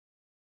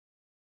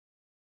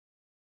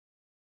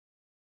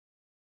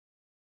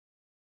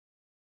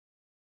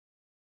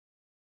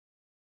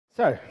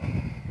So,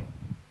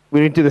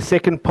 we're into the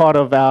second part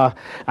of our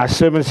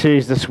sermon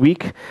series this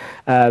week.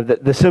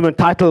 The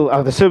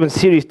sermon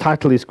series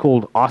title is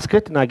called Ask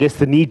It, and I guess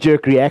the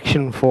knee-jerk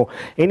reaction for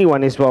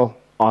anyone is, well,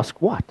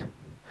 ask what?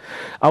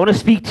 I want to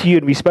speak to you,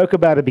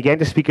 and began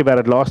to speak about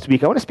it last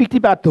week. I want to speak to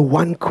you about the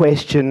one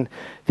question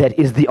that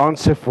is the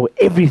answer for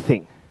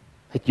everything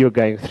that you're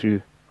going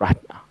through right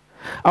now.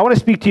 I want to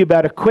speak to you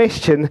about a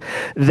question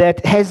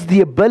that has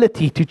the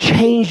ability to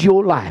change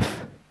your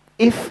life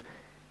if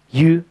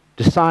you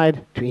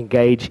decide to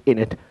engage in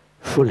it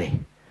fully.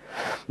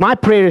 My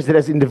prayer is that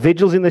as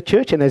individuals in the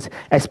church and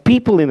as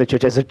people in the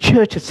church, as a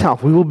church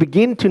itself, we will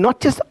begin to not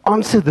just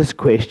answer this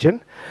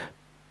question,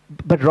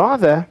 but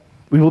rather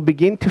we will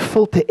begin to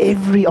filter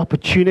every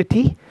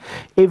opportunity,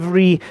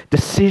 every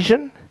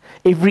decision,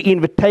 every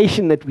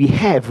invitation that we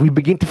have. We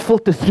begin to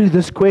filter through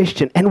this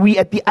question. And we,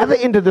 at the other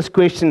end of this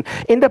question,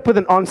 end up with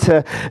an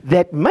answer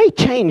that may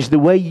change the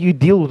way you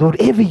deal with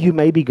whatever you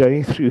may be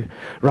going through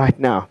right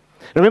now.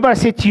 Remember I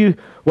said to you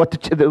what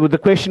the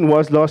question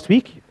was last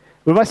week?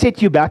 Remember I said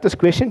to you about this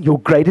question, your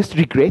greatest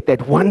regret,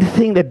 that one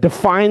thing that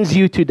defines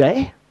you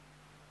today?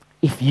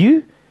 If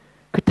you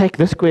could take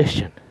this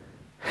question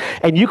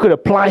and you could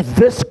apply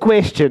this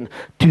question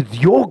to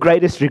your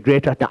greatest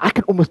regret right now, I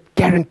can almost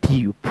guarantee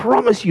you,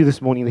 promise you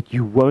this morning that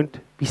you won't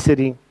be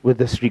sitting with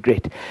this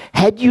regret.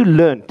 Had you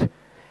learned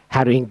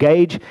how to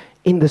engage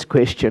in this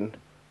question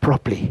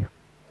properly.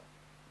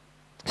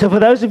 So for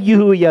those of you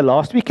who were here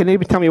last week, can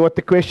anybody tell me what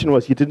the question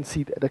was? You didn't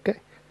see that, okay?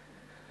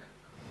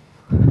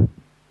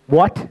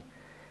 What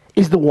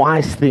is the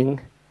wise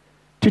thing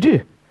to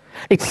do?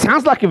 It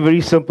sounds like a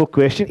very simple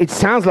question. It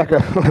sounds like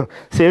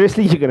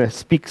seriously, you're going to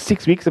speak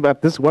 6 weeks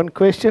about this one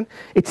question?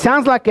 It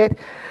sounds like it,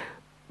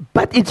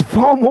 but it's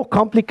far more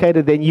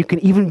complicated than you can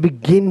even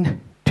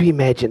begin to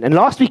imagine. And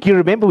last week, you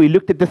remember, we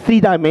looked at the 3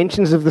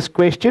 dimensions of this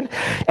question,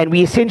 and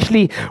we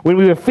essentially, when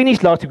we were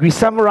finished last week, we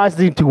summarized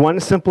it into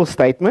one simple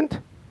statement.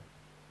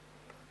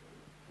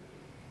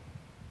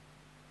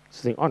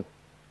 Thing on.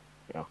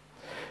 Yeah,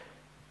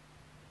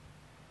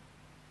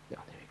 there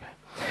you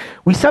go.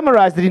 We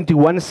summarized it into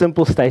one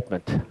simple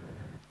statement.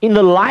 In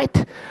the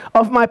light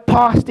of my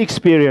past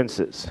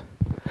experiences,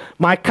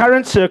 my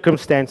current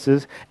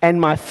circumstances,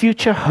 and my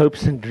future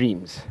hopes and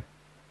dreams,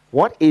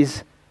 what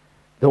is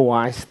the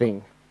wise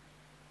thing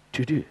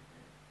to do?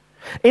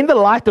 In the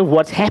light of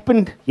what's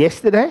happened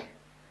yesterday,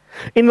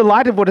 in the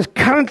light of what is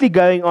currently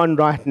going on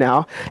right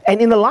now,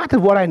 and in the light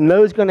of what I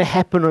know is going to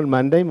happen on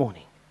Monday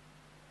morning,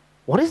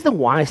 what is the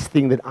wise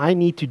thing that I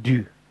need to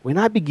do when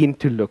I begin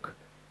to look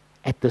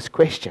at this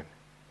question?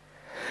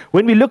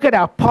 When we look at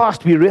our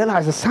past, we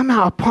realize that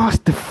somehow our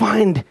past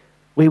defined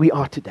where we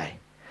are today.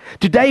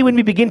 Today, when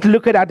we begin to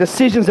look at our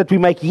decisions that we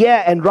make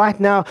here and right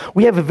now,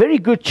 we have a very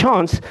good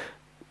chance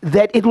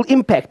that it will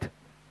impact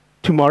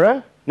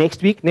tomorrow,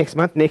 next week, next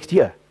month, next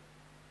year.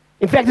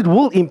 In fact, it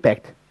will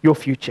impact your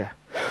future.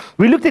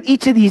 We looked at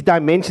each of these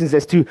dimensions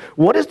as to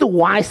what is the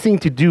wise thing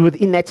to do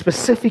within that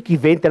specific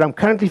event that I'm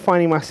currently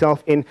finding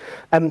myself in.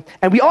 And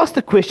we asked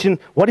the question,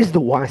 what is the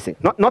wise thing?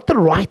 Not the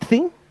right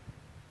thing,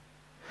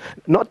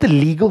 not the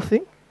legal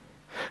thing,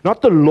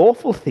 not the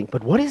lawful thing,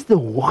 but what is the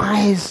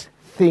wise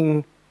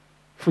thing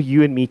for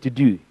you and me to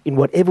do in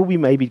whatever we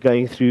may be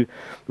going through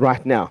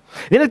right now?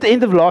 Then at the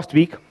end of last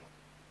week,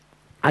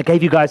 I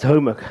gave you guys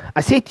homework. I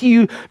said to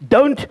you,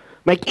 don't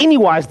make any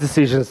wise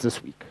decisions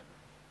this week.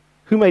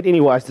 Who made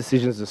any wise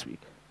decisions this week?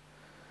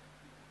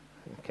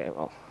 Okay,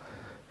 well,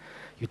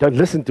 you don't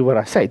listen to what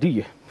I say, do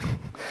you?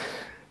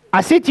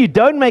 I said to you,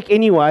 don't make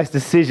any wise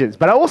decisions.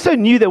 But I also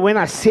knew that when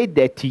I said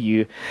that to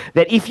you,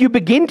 that if you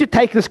begin to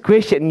take this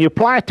question and you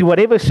apply it to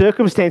whatever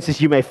circumstances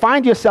you may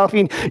find yourself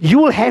in, you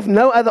will have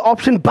no other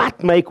option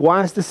but make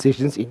wise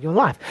decisions in your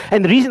life.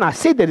 And the reason I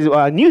said that,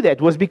 I knew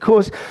that, was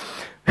because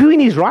who in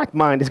his right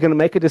mind is going to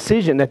make a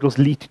decision that will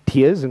lead to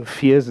tears and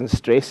fears and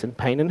stress and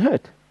pain and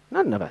hurt?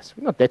 None of us.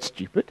 We're not that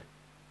stupid.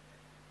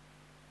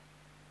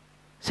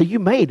 So you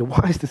made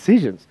wise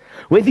decisions.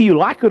 Whether you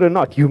like it or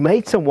not, you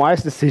made some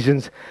wise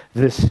decisions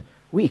this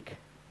week.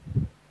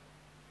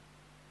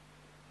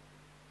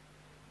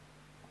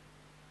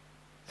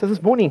 So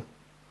this morning,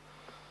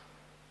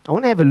 I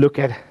want to have a look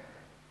at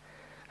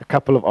a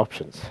couple of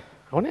options.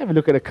 I want to have a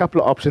look at a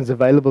couple of options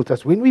available to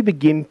us when we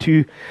begin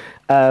to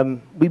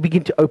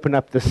open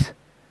up this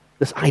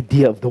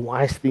idea of the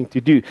wise thing to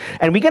do.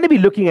 And we're going to be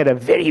looking at a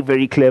very,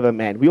 very clever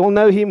man. We all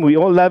know him. We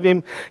all love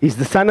him. He's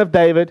the son of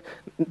David,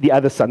 the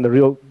other son, the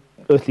real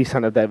earthly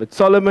son of David,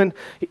 Solomon.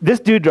 This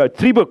dude wrote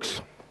 3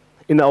 books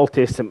in the Old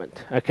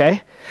Testament,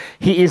 okay?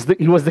 He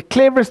was the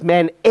cleverest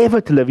man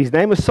ever to live. His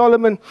name was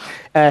Solomon.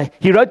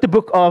 He wrote the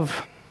book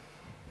of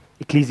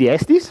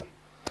Ecclesiastes,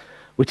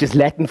 which is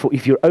Latin for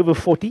if you're over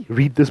 40,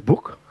 read this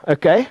book,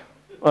 okay?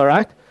 All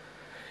right?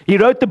 He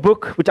wrote the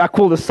book, which I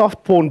call the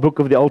soft porn book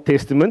of the Old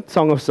Testament,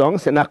 Song of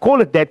Songs, and I call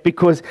it that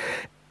because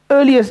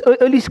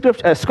early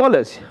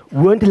scholars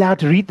weren't allowed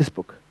to read this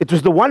book. It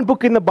was the one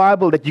book in the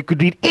Bible that you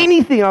could read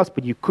anything else,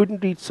 but you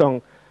couldn't read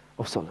Song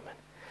of Solomon.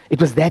 It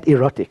was that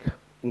erotic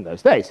in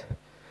those days.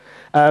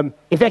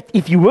 In fact,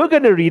 if you were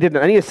going to read it, and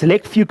only a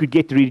select few could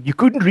get to read it, you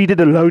couldn't read it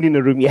alone in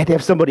a room. You had to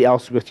have somebody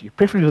else with you,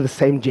 preferably with the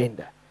same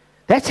gender.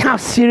 That's how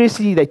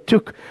seriously they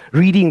took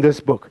reading this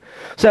book.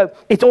 So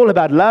it's all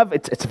about love.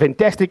 It's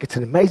fantastic. It's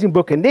an amazing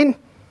book. And then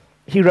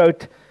he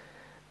wrote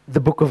the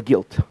book of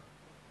guilt.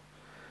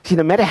 See,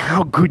 no matter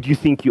how good you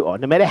think you are,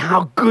 no matter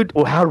how good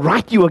or how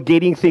right you are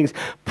getting things,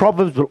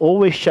 Proverbs will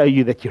always show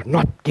you that you're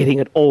not getting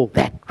it all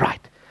that right.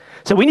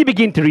 So when you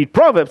begin to read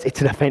Proverbs,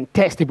 it's a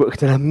fantastic book.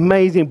 It's an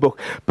amazing book.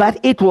 But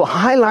it will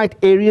highlight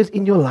areas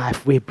in your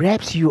life where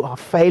perhaps you are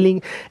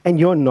failing and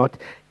you're not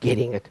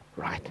getting it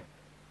right.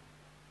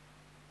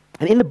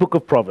 And in the book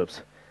of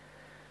Proverbs,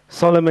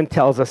 Solomon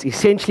tells us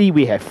essentially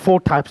we have 4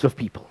 types of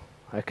people.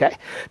 Okay?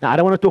 Now, I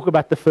don't want to talk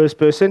about the first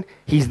person.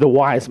 He's the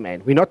wise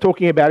man. We're not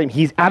talking about him.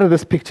 He's out of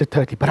this picture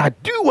totally. But I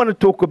do want to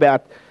talk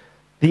about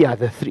the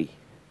other 3.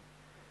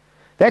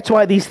 That's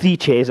why these 3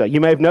 chairs are.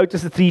 You may have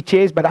noticed the 3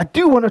 chairs, but I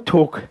do want to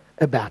talk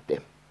about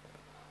them.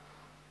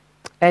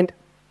 And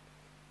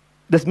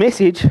this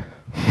message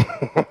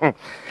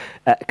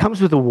comes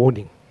with a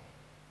warning.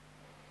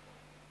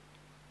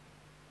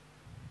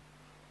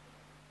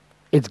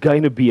 It's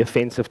going to be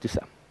offensive to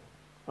some.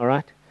 All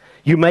right?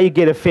 You may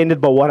get offended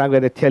by what I'm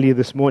going to tell you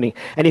this morning.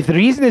 And if the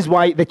reason is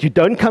why that you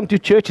don't come to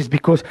church is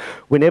because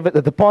whenever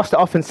the pastor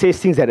often says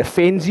things that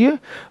offends you,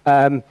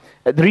 the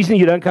reason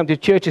you don't come to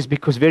church is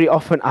because very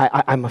often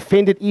I'm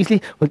offended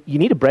easily. Well, you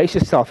need to brace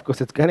yourself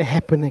because it's going to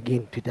happen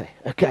again today.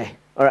 Okay?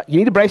 All right? You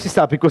need to brace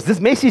yourself because this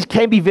message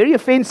can be very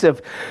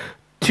offensive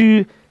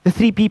to the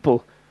 3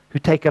 people who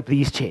take up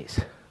these chairs.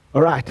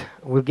 All right?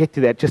 We'll get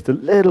to that just a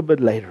little bit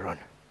later on.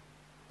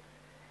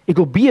 It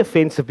will be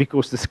offensive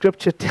because the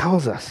scripture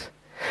tells us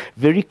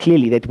very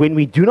clearly that when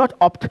we do not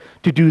opt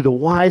to do the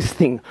wise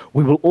thing,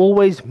 we will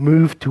always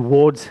move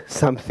towards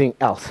something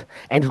else.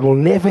 And it will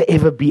never,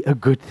 ever be a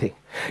good thing.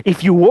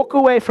 If you walk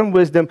away from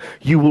wisdom,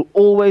 you will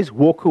always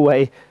walk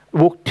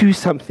to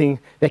something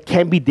that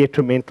can be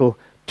detrimental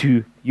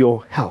to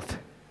your health.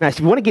 Now, if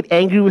you want to get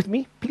angry with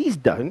me, please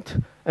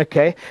don't.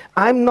 Okay?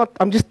 I'm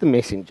just the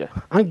messenger.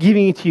 I'm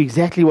giving it to you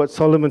exactly what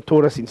Solomon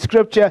taught us in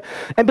Scripture.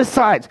 And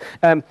besides,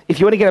 if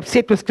you want to get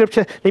upset with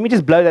Scripture, let me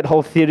just blow that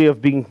whole theory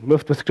of being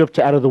miffed with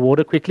Scripture out of the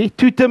water quickly.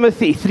 2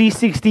 Timothy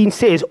 3:16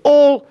 says,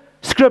 all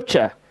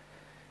Scripture.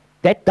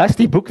 That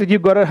dusty book that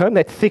you've got at home,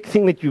 that thick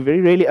thing that you very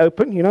rarely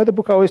open, you know the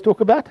book I always talk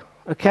about?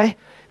 Okay?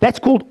 That's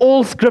called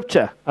all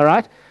Scripture, all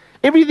right?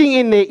 Everything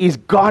in there is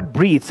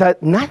God-breathed. So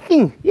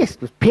nothing, yes,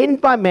 it was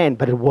penned by man,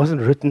 but it wasn't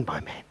written by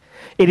man.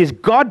 It is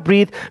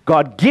God-breathed.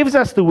 God gives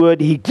us the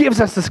word. He gives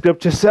us the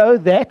scripture so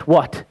that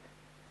what?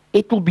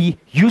 It will be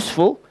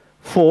useful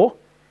for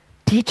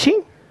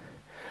teaching,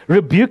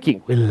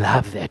 rebuking. We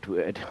love that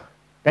word.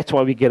 That's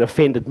why we get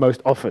offended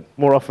most often.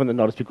 More often than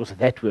not, it's because of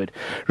that word.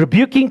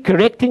 Rebuking,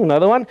 correcting,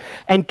 another one,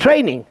 and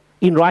training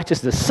in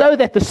righteousness so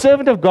that the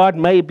servant of God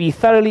may be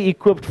thoroughly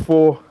equipped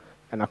for,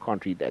 and I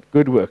can't read that,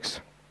 good works.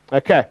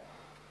 Okay.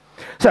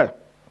 So,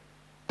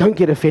 don't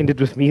get offended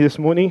with me this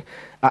morning.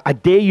 I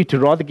dare you to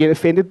rather get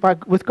offended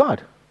with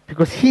God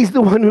because He's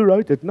the one who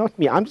wrote it, not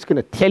me. I'm just going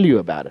to tell you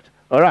about it.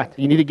 All right,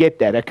 you need to get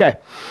that, okay?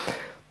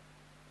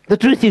 The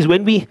truth is,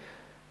 when we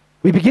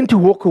begin to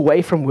walk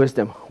away from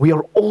wisdom, we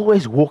are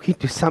always walking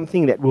to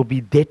something that will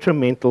be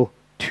detrimental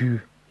to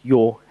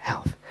your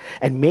health.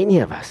 And many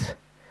of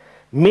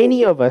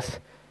us,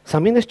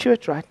 some in this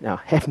church right now,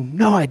 have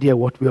no idea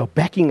what we are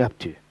backing up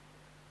to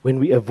when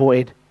we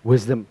avoid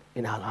wisdom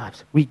in our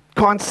lives. We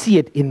can't see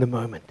it in the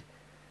moment.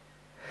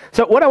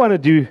 So what I want to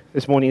do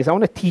this morning is I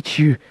want to teach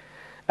you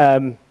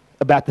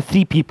about the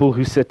 3 people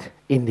who sit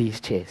in these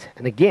chairs.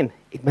 And again,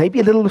 it may be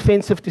a little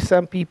offensive to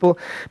some people,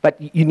 but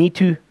you need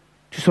to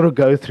sort of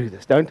go through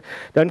this. Don't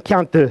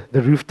count the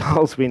roof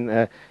tiles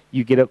when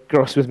you get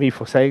across with me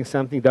for saying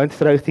something. Don't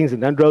throw things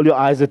and don't roll your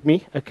eyes at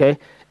me, okay?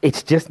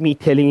 It's just me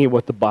telling you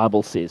what the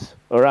Bible says,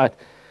 all right?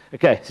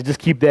 Okay, so just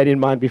keep that in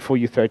mind before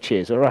you throw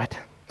chairs, all right?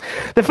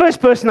 The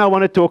first person I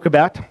want to talk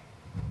about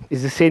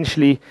is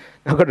essentially,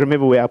 I've got to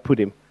remember where I put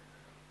him.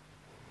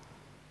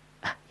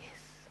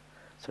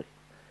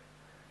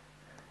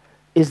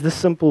 Is the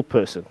simple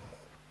person.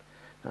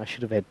 I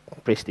should have had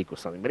press stick or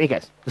something. But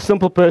anyways, the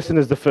simple person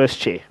is the first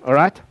chair, all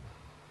right?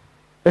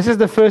 This is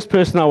the first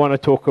person I want to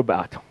talk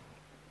about.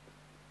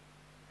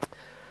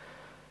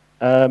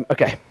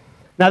 Okay.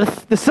 Now,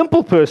 the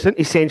simple person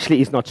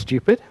essentially is not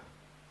stupid.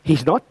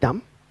 He's not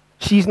dumb.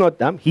 She's not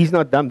dumb. He's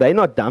not dumb. They're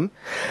not dumb.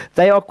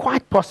 They are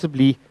quite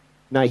possibly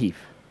naive.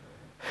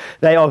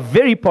 They are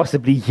very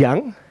possibly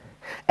young,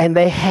 and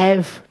they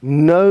have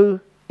no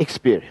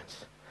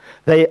experience.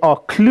 They are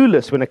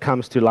clueless when it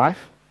comes to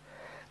life.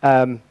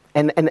 And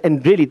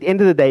really, at the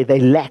end of the day, they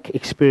lack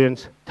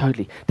experience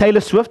totally.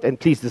 Taylor Swift, and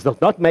please, this does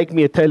not make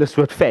me a Taylor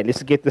Swift fan.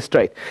 Let's get this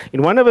straight.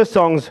 In one of her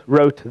songs,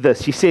 wrote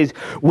this. She says,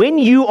 when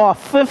you are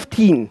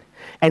 15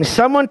 and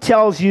someone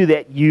tells you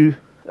that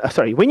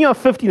when you are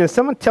 15 and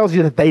someone tells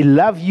you that they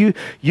love you,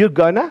 you're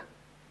gonna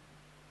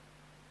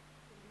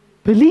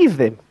believe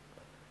them.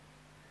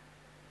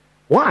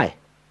 Why?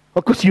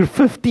 Well, because you're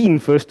 15,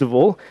 first of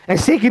all, and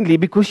secondly,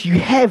 because you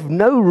have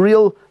no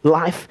real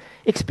life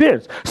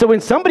experience. So when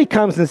somebody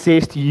comes and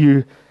says to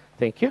you,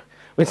 thank you,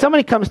 when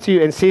somebody comes to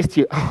you and says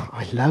to you, oh,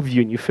 I love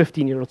you, and you're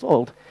 15 years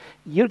old,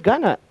 you're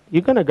gonna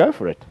go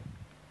for it.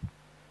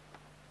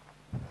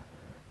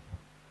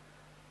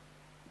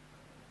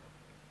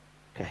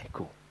 Okay,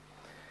 cool.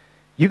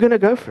 You're gonna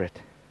go for it.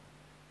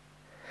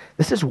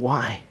 This is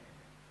why,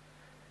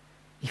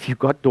 if you've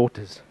got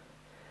daughters,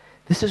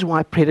 this is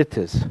why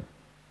predators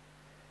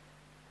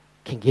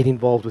can get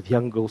involved with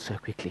young girls so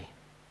quickly.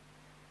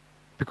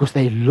 Because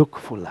they look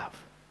for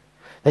love.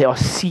 They are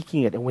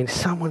seeking it. And when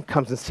someone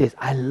comes and says,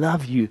 I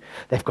love you,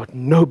 they've got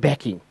no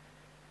backing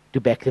to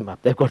back them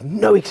up. They've got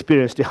no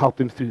experience to help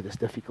them through this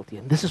difficulty.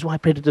 And this is why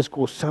predators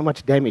cause so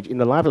much damage in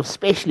the lives of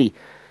especially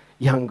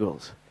young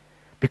girls.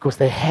 Because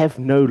they have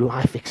no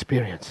life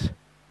experience.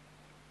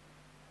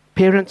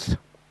 Parents,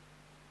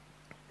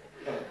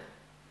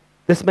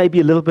 this may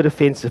be a little bit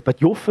offensive, but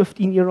your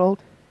 15-year-old,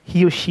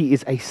 he or she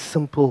is a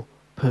simple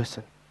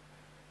person.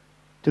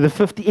 To the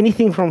 50,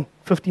 anything from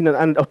 15 and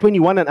under, or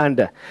 21 and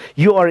under,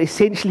 you are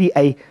essentially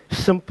a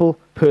simple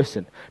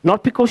person.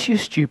 Not because you're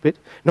stupid,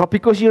 not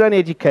because you're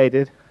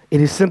uneducated,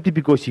 it is simply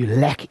because you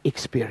lack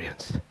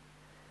experience.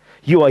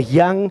 You are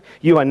young,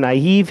 you are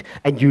naive,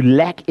 and you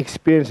lack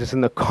experiences.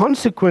 And the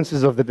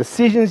consequences of the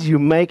decisions you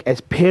make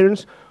as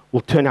parents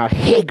will turn our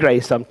hair gray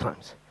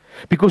sometimes.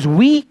 Because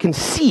we can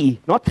see,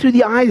 not through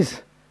the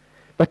eyes,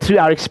 but through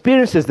our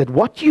experiences, that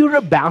what you're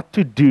about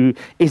to do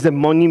is a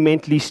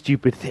monumentally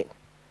stupid thing.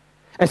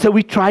 And so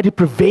we try to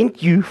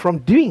prevent you from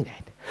doing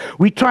that.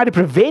 We try to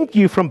prevent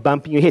you from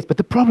bumping your heads. But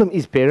the problem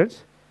is,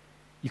 parents,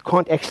 you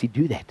can't actually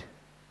do that.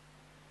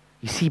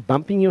 You see,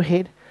 bumping your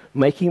head,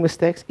 making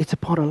mistakes, it's a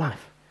part of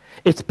life.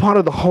 It's part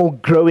of the whole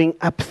growing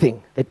up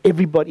thing that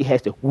everybody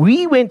has to.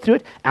 We went through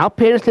it. Our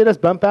parents let us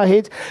bump our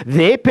heads.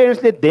 Their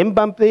parents let them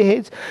bump their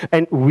heads.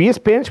 And we as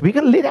parents, we're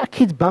going to let our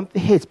kids bump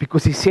their heads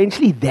because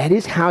essentially that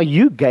is how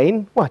you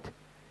gain what?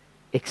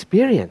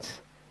 Experience.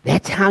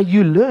 That's how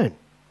you learn.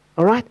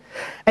 All right?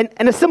 And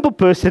a simple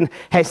person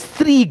has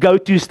 3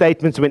 go-to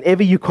statements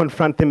whenever you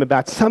confront them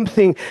about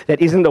something that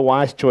isn't a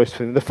wise choice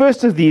for them. The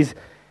first of these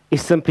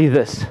is simply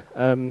this.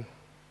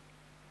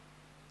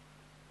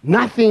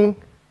 Nothing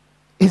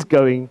is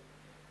going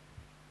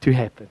to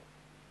happen.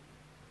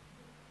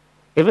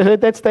 Ever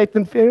heard that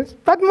statement, parents?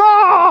 But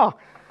Ma,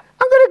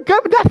 I'm going to go,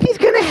 nothing's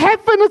going to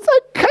happen. It's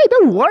okay,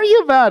 don't worry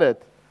about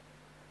it.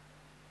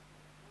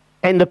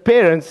 And the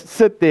parents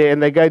sit there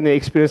and they go in their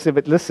experience of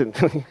it, listen,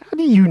 how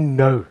do you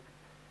know?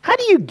 How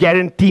do you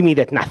guarantee me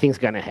that nothing's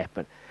going to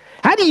happen?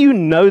 How do you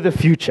know the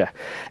future?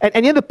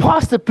 And the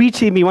pastor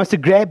preaching me wants to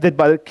grab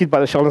that kid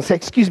by the shoulder and say,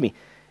 excuse me,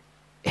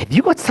 have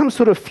you got some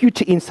sort of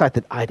future insight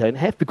that I don't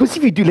have? Because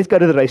if you do, let's go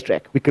to the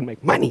racetrack. We can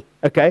make money,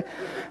 okay?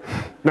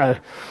 No.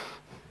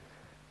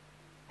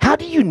 How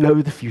do you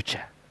know the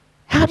future?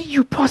 How do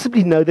you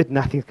possibly know that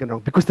nothing's going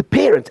wrong? Because the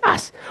parents,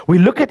 us, we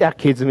look at our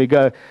kids and we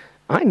go,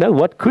 I know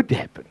what could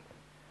happen.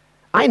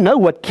 I know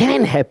what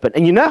can happen.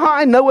 And you know how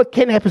I know what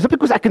can happen? It's not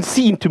because I can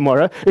see into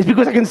tomorrow. It's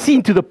because I can see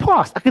into the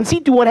past. I can see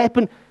into what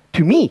happened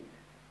to me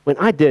when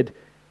I did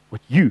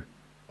what you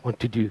want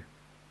to do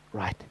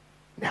right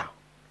now.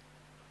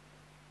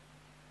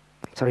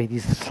 Sorry,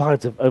 these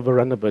slides have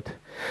overrun a bit.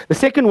 The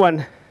second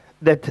one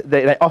that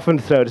they often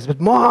throw is, but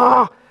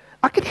Ma,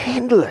 I can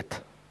handle it.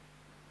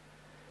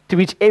 To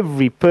which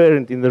every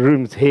parent in the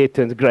room's hair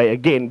turns gray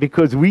again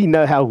because we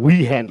know how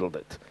we handled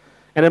it.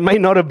 And it may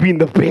not have been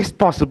the best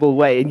possible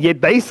way, and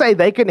yet they say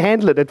they can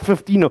handle it at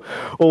 15 or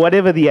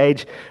whatever the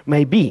age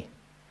may be.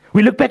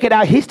 We look back at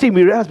our history and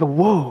we realize, but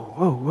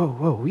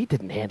whoa, we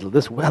didn't handle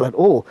this well at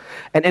all.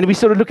 And we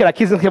sort of look at our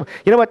kids and think,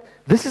 you know what,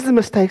 this is the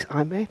mistakes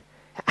I made.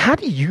 How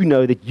do you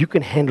know that you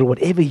can handle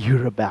whatever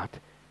you're about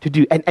to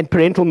do? And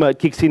parental mode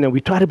kicks in and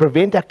we try to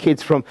prevent our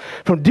kids from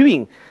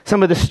doing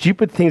some of the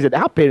stupid things that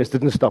our parents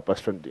didn't stop us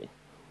from doing.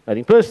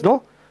 Nothing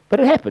personal, but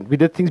it happened. We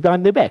did things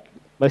behind their back.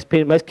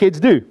 Most kids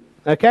do,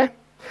 okay?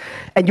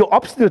 And your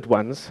obstinate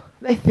ones,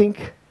 they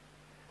think,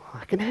 oh,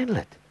 I can handle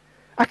it.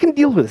 I can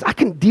deal with this. I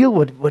can deal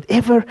with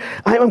whatever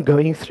I am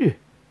going through.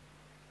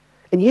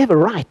 And you have a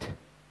right.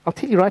 I'll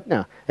tell you right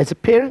now, as a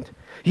parent,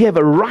 you have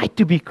a right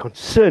to be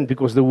concerned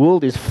because the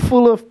world is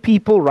full of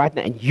people right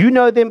now, and you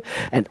know them,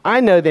 and I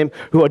know them,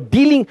 who are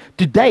dealing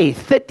today,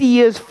 30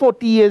 years,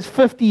 40 years,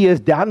 50 years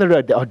down the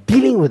road, they are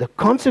dealing with the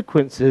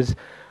consequences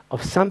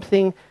of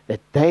something that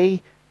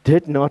they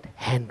did not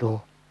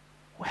handle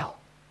well.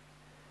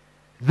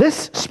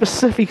 This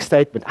specific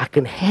statement, I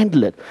can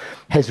handle it,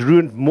 has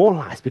ruined more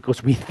lives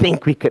because we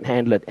think we can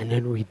handle it, and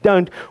when we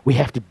don't, we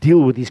have to deal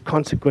with these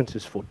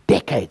consequences for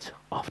decades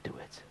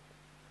afterwards.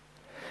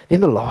 Then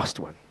the last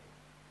one.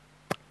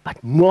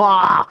 But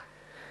Ma,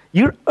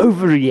 you're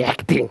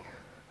overreacting.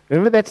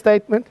 Remember that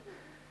statement?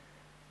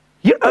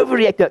 You're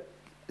overreacting.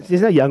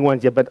 There's no young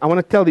ones here, but I want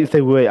to tell you if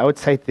they were, I would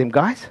say to them,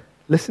 guys,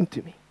 listen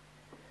to me.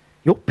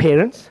 Your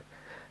parents,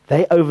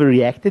 they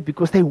overreacted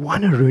because they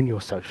want to ruin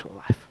your social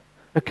life.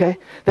 Okay?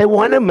 They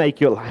want to make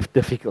your life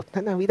difficult.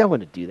 No, we don't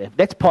want to do that.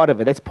 That's part of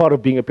it. That's part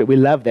of being a parent. We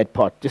love that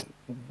part. Just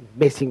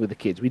messing with the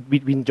kids.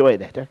 We enjoy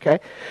that, okay?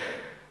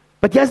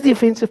 But here's the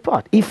offensive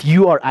part. If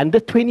you are under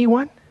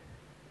 21,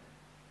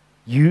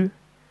 you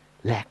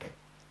lack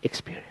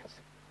experience.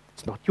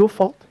 It's not your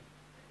fault.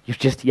 You're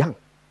just young.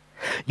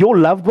 Your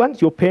loved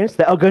ones, your parents,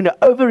 they are going to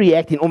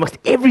overreact in almost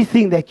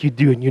everything that you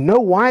do. And you know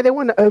why they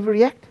want to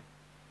overreact?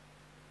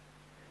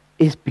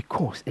 Is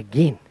because,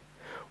 again,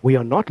 we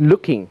are not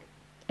looking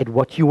at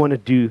what you want to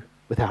do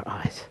with our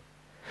eyes.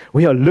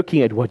 We are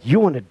looking at what you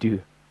want to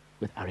do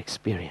with our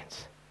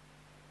experience.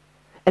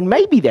 And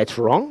maybe that's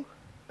wrong.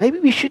 Maybe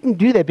we shouldn't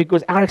do that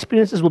because our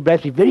experiences will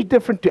be very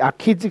different to our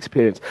kids'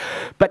 experience.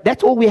 But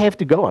that's all we have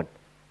to go on.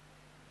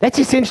 That's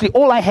essentially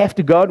all I have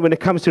to go on when it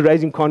comes to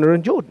raising Connor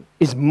and Jordan,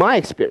 is my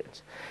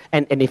experience.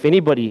 And if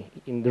anybody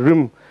in the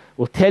room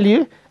will tell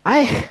you,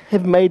 I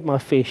have made my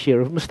fair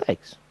share of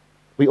mistakes.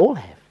 We all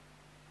have.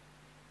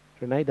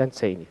 Renee, don't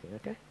say anything,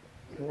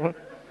 okay?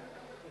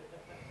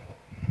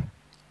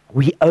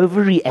 We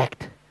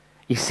overreact,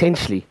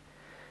 essentially,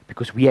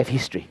 because we have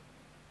history.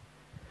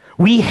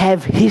 We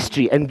have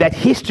history, and that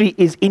history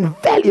is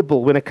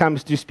invaluable when it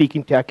comes to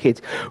speaking to our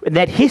kids. And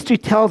that history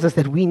tells us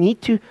that we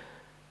need to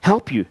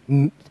help you.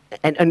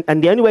 And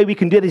the only way we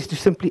can do it is to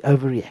simply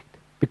overreact,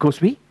 because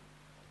we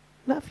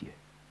love you.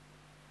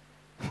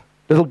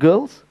 Little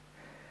girls,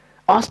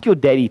 ask your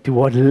daddy to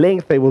what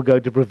length they will go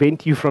to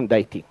prevent you from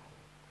dating.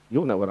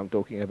 You'll know what I'm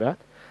talking about.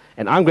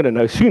 And I'm going to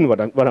know soon what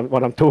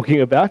I'm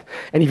talking about.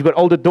 And if you've got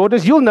older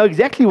daughters, you'll know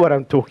exactly what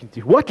I'm talking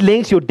to. What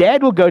lengths your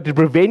dad will go to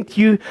prevent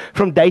you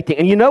from dating.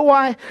 And you know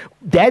why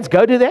dads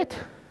go to that?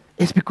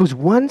 It's because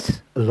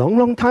once, a long,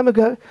 long time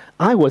ago,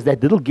 I was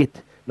that little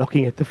git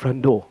knocking at the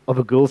front door of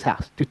a girl's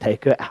house to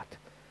take her out.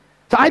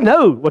 So I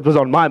know what was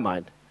on my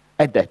mind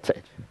at that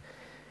stage.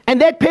 And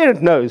that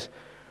parent knows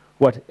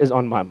what is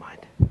on my mind.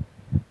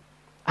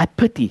 I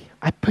pity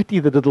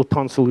the little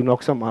tonsil who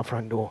knocks on my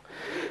front door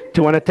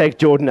to want to take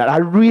Jordan out. I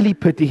really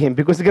pity him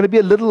because it's going to be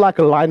a little like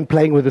a lion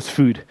playing with his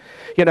food.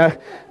 You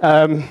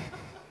know,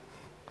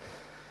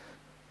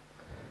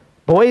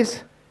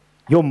 boys,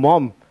 your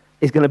mom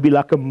is going to be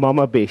like a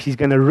mama bear. She's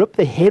going to rip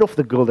the head off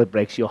the girl that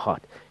breaks your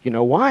heart. You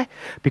know why?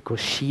 Because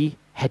she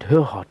had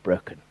her heart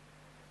broken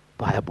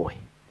by a boy.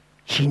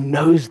 She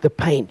knows the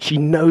pain. She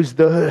knows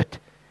the hurt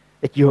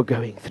that you're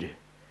going through.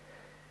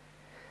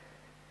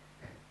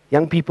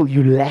 Young people,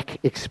 you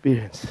lack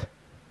experience.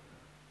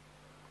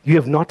 You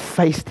have not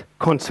faced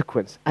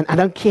consequence. And I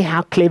don't care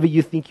how clever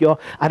you think you are.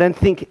 I don't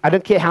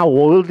care how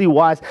worldly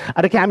wise.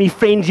 I don't care how many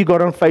friends you got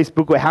on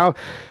Facebook or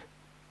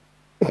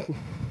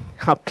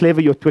how clever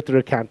your Twitter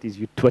account is,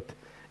 you twit.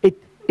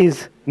 It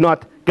is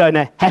not going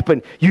to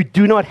happen. You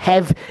do not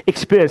have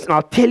experience. And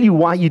I'll tell you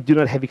why you do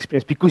not have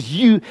experience. Because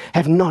you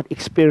have not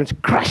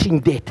experienced crushing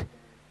debt.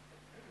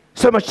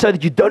 So much so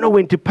that you don't know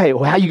when to pay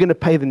or how you're going to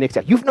pay the next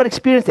day. You've not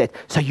experienced that,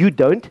 so you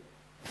don't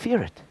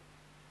fear it.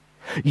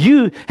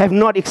 You have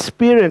not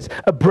experienced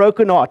a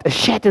broken heart, a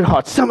shattered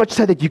heart, so much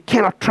so that you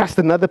cannot trust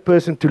another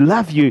person to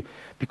love you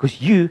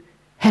because you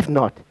have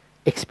not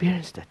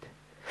experienced it.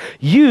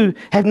 You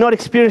have not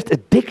experienced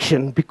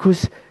addiction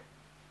because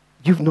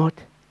you've not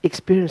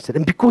experienced it.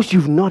 And because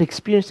you've not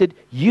experienced it,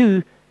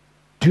 you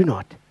do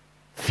not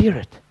fear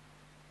it.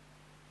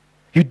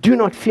 You do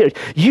not fear it.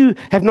 You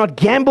have not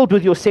gambled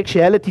with your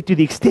sexuality to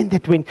the extent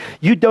that when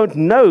you don't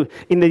know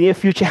in the near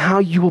future how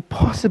you will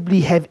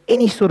possibly have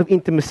any sort of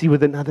intimacy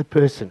with another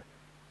person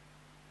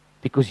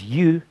because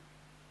you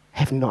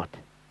have not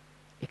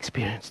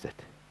experienced it.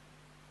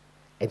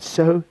 And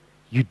so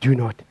you do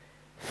not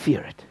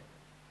fear it.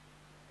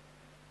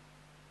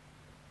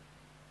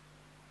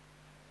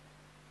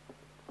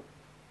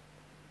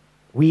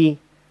 We,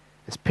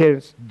 as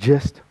parents,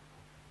 just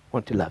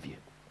want to love you.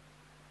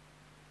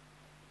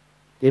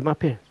 They're my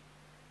parents.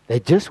 They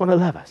just want to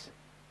love us.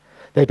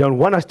 They don't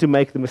want us to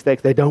make the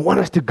mistakes. They don't want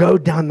us to go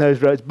down those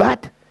roads.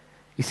 But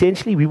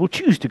essentially, we will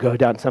choose to go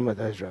down some of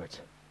those roads.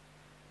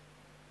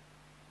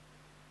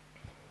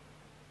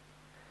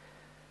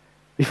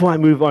 Before I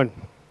move on,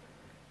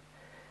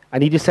 I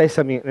need to say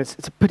something.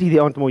 It's a pity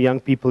there aren't more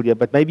young people here,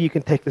 but maybe you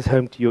can take this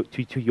home to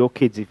your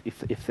kids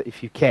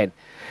if you can.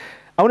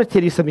 I want to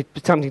tell you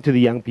something to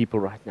the young people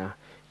right now.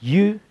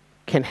 You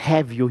can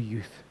have your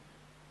youth.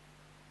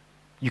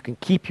 You can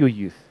keep your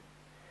youth,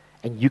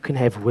 and you can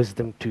have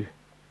wisdom too.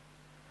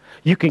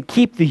 You can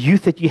keep the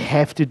youth that you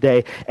have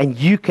today, and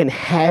you can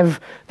have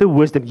the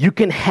wisdom. You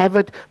can have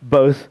it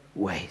both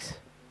ways.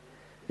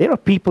 There are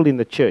people in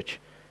the church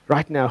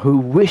right now who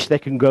wish they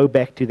can go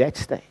back to that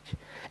stage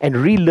and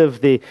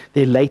relive their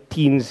late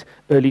teens,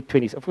 early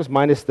 20s. Of course,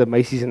 minus the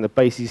Macy's and the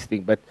Pacey's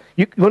thing, but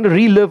you want to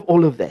relive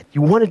all of that.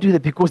 You want to do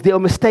that because there are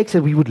mistakes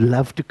that we would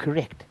love to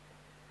correct.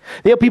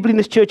 There are people in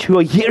this church who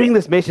are hearing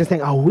this message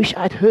saying, I wish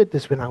I'd heard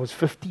this when I was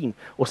 15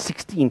 or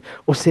 16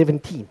 or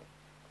 17.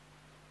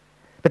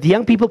 But the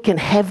young people can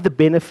have the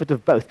benefit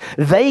of both.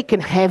 They can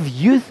have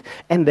youth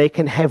and they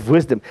can have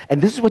wisdom.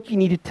 And this is what you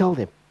need to tell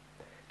them.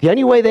 The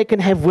only way they can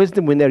have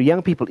wisdom when they're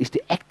young people is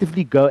to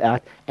actively go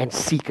out and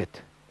seek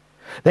it.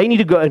 They need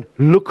to go and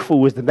look for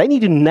wisdom. They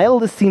need to nail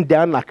this thing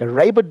down like a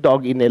rabid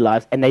dog in their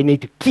lives, and they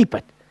need to keep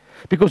it.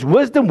 Because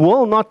wisdom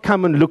will not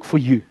come and look for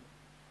you.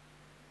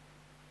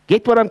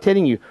 Get what I'm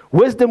telling you?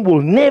 Wisdom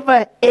will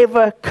never,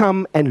 ever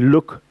come and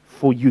look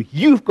for you.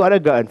 You've got to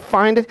go and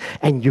find it,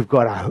 and you've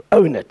got to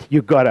own it.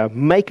 You've got to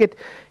make it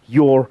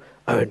your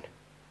own.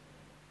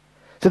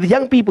 So the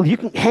young people, you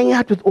can hang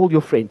out with all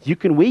your friends. You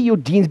can wear your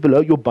jeans below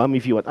your bum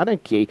if you want. I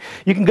don't care.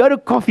 You can go to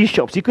coffee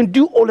shops. You can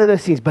do all of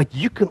those things. But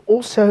you can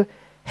also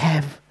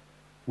have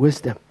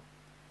wisdom.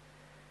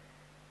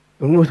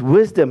 And with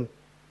wisdom,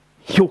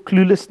 your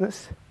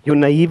cluelessness, your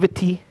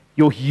naivety,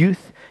 your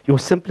youth, your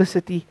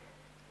simplicity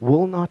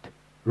will not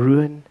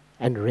ruin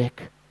and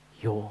wreck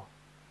your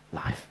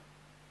life.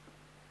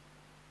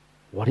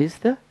 What is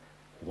the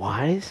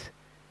wise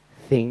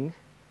thing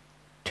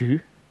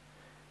to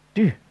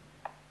do?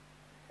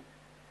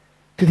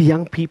 To the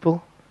young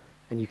people,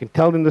 and you can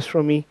tell them this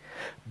from me,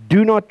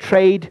 do not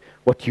trade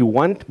what you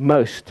want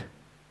most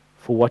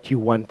for what you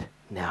want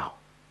now.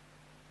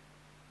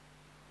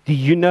 Do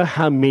you know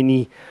how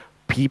many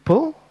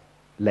people,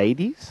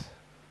 ladies,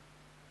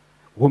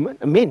 women,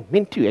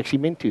 men too, actually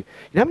men too. You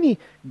know how many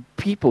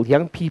people,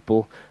 young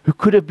people, who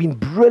could have been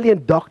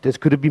brilliant doctors,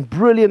 could have been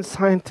brilliant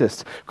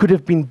scientists, could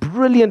have been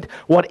brilliant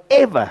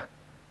whatever,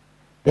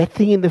 that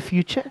thing in the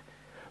future,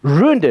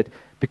 ruined it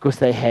because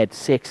they had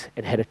sex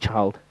and had a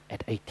child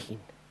at 18.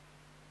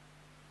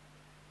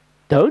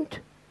 Don't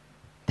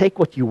take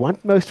what you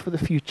want most for the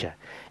future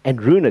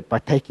and ruin it by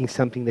taking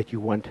something that you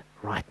want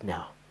right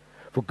now,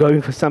 for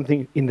going for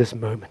something in this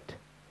moment.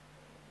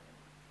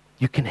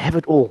 You can have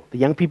it all. The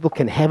young people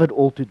can have it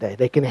all today.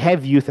 They can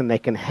have youth and they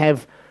can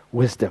have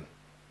wisdom.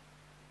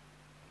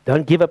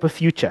 Don't give up a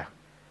future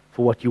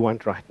for what you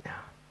want right now.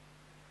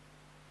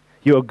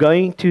 You are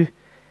going to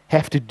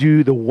have to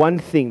do the one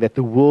thing that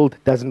the world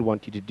doesn't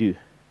want you to do.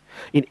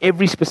 In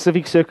every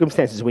specific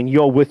circumstances, when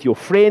you're with your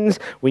friends,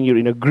 when you're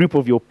in a group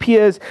of your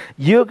peers,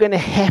 you're going to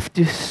have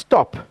to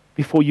stop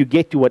before you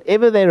get to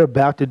whatever they're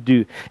about to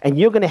do. And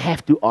you're going to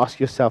have to ask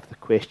yourself the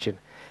question,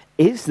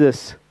 is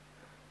this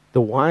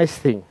the wise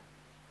thing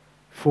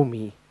for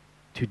me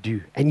to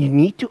do? And you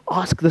need to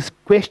ask this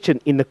question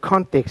in the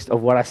context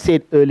of what I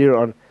said earlier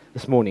on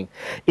this morning.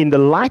 In the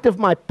light of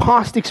my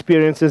past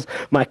experiences,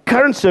 my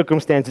current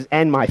circumstances,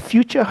 and my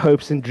future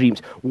hopes and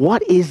dreams,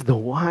 what is the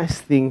wise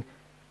thing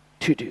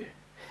to do?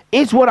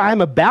 Is what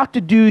I'm about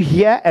to do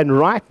here and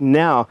right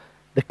now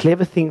the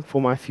clever thing for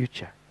my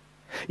future?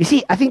 You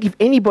see, I think if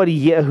anybody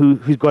here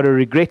who's got a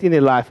regret in their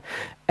life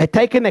had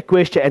taken that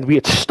question and we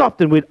had stopped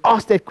and we'd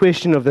asked that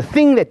question of the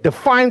thing that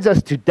defines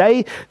us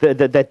today,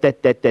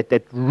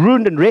 that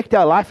ruined and wrecked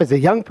our life as a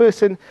young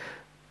person,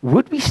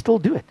 would we still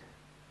do it?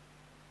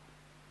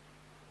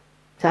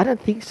 So I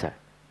don't think so.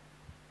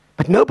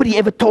 But nobody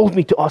ever told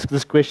me to ask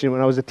this question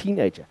when I was a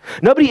teenager.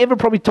 Nobody ever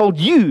probably told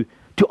you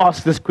to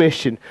ask this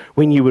question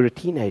when you were a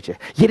teenager.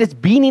 Yet it's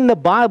been in the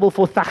Bible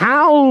for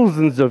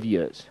thousands of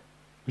years.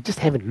 We just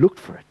haven't looked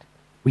for it.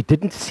 We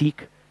didn't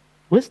seek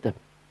wisdom.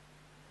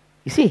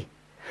 You see,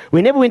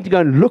 we never went to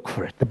go and look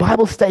for it. The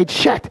Bible stayed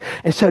shut.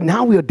 And so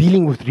now we are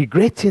dealing with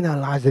regrets in our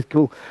lives that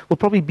will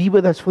probably be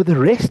with us for the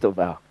rest of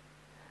our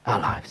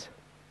lives.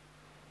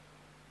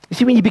 You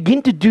see, when you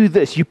begin to do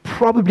this, you're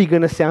probably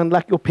going to sound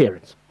like your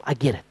parents. I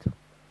get it.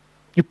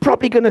 You're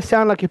probably going to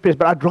sound like your parents,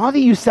 but I'd rather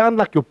you sound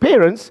like your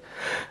parents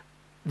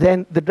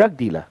than the drug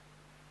dealer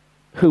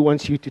who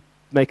wants you to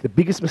make the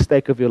biggest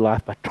mistake of your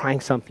life by trying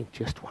something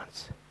just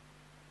once.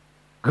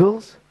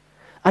 Girls,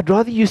 I'd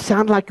rather you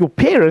sound like your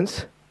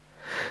parents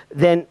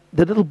than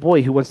the little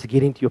boy who wants to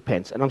get into your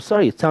pants. And I'm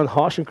sorry, it sounds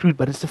harsh and crude,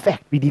 but it's a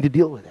fact. We need to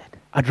deal with that.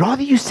 I'd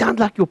rather you sound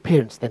like your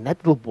parents than that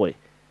little boy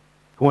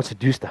who wants to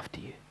do stuff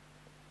to you.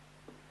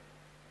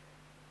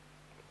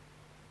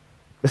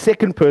 The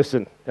second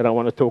person that I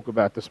want to talk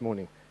about this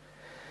morning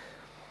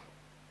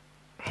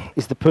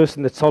is the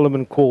person that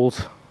Solomon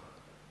calls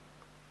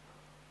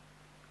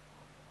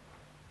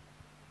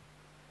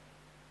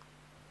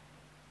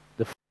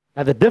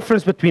Now the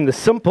difference between the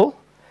simple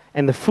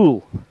and the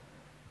fool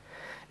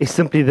is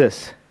simply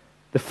this.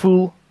 The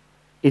fool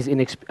is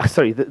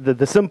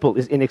the simple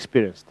is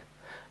inexperienced.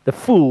 The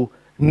fool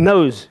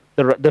knows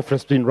the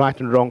difference between right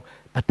and wrong,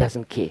 but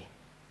doesn't care.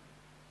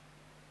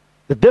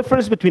 The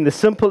difference between the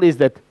simple is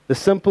that the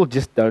simple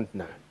just don't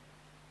know.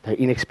 They're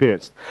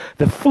inexperienced.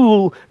 The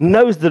fool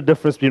knows the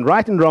difference between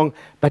right and wrong,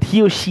 but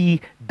he or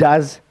she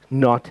does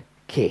not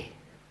care.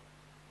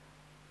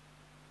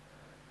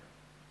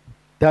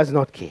 Does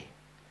not care.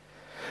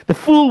 The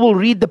fool will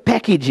read the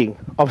packaging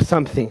of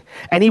something,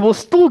 and he will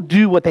still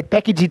do what that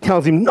packaging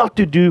tells him not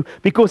to do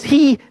because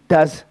he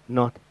does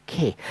not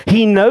care.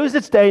 He knows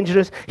it's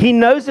dangerous, he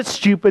knows it's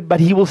stupid,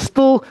 but he will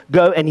still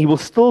go and he will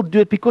still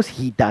do it because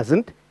he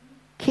doesn't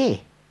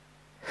care.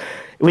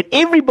 When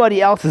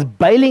everybody else is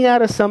bailing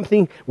out of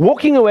something,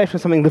 walking away from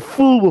something, the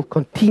fool will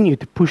continue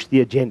to push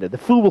the agenda. The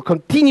fool will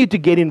continue to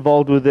get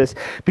involved with this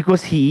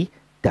because he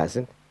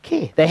doesn't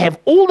care. They have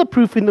all the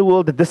proof in the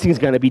world that this thing is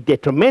going to be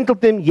detrimental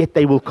to them, yet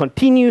they will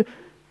continue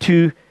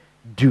to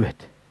do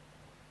it.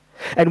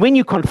 And when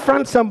you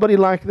confront somebody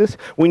like this,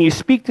 when you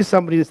speak to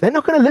somebody, they're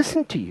not going to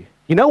listen to you.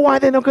 You know why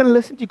they're not going to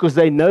listen to you? Because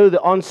they know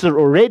the answer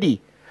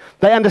already.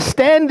 They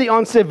understand the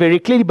answer very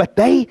clearly, but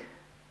they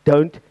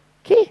don't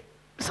care.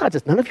 Besides,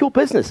 it's none of your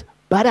business.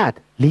 But out,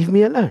 leave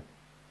me alone.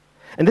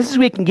 And this is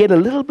where it can get a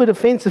little bit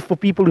offensive for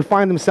people who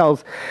find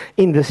themselves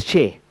in this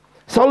chair.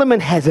 Solomon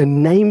has a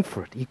name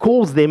for it. He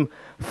calls them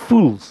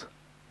fools.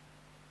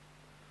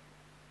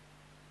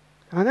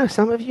 I know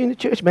some of you in the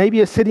church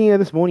maybe are sitting here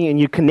this morning and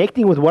you're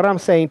connecting with what I'm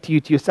saying to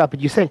you, to yourself, but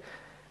you say,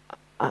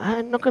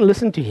 I'm not going to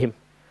listen to him.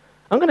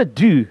 I'm going to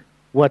do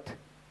what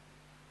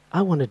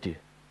I want to do.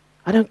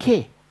 I don't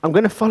care. I'm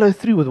going to follow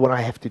through with what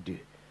I have to do.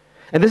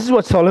 And this is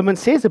what Solomon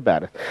says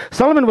about it.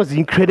 Solomon was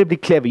incredibly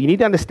clever. You need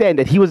to understand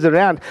that he was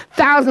around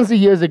thousands of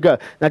years ago.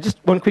 Now, just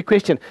one quick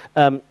question.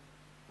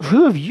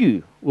 Who of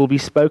you will be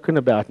spoken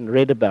about and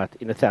read about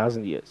in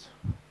 1,000 years?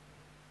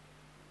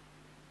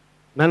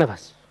 None of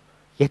us.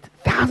 Yet,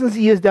 thousands of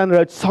years down the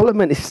road,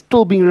 Solomon is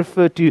still being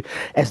referred to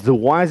as the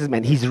wisest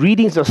man. His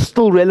readings are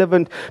still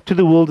relevant to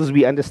the world as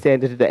we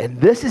understand it today. And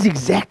this is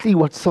exactly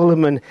what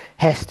Solomon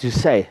has to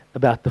say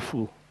about the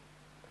fool.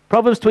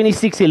 Proverbs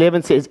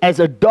 26:11 says, as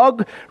a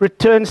dog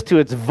returns to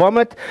its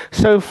vomit,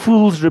 so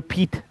fools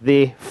repeat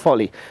their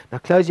folly. Now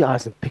close your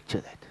eyes and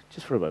picture that,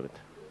 just for a moment.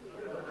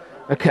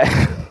 Okay.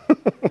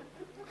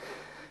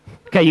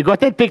 Okay, you got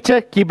that picture?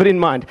 Keep it in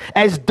mind.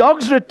 As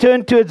dogs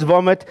return to its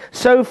vomit,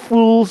 so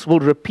fools will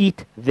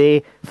repeat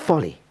their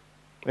folly.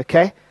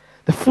 Okay?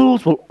 The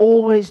fools will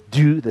always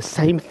do the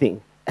same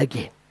thing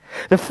again.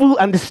 The fool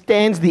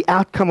understands the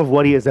outcome of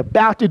what he is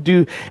about to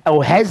do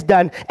or has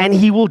done, and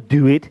he will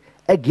do it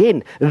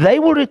again. They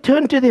will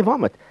return to their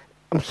vomit.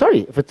 I'm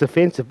sorry if it's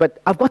offensive,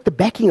 but I've got the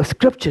backing of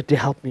Scripture to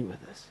help me with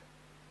this.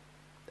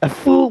 A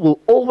fool will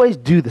always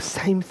do the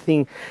same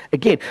thing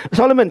again.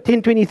 Solomon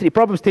 10:23,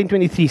 Proverbs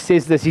 10:23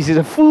 says this. He says,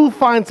 a fool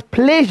finds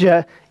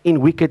pleasure in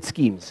wicked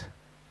schemes.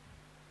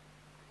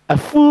 A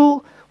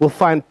fool will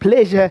find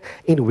pleasure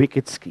in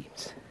wicked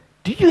schemes.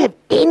 Do you have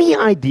any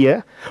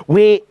idea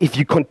where, if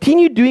you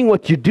continue doing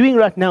what you're doing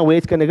right now, where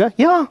it's going to go?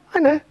 Yeah, I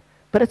know,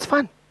 but it's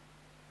fun.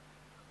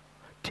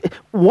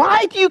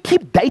 Why do you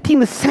keep dating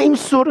the same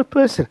sort of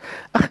person?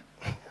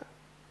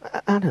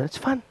 I know, it's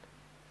fun.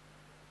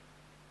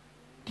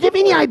 Do you have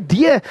any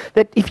idea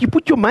that if you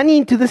put your money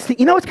into this thing,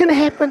 you know what's going to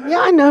happen? Yeah,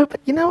 I know,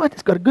 but you know what?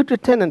 It's got a good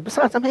return, and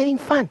besides, I'm having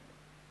fun.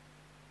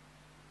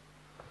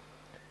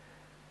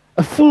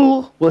 A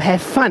fool will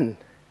have fun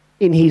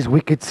in his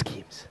wicked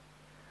schemes.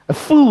 A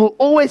fool will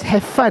always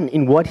have fun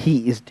in what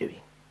he is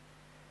doing.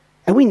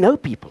 And we know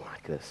people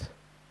like this.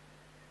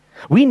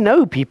 We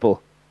know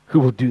people who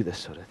will do this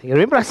sort of thing.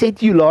 Remember I said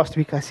to you last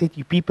week, I said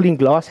you people in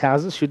glass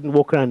houses shouldn't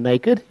walk around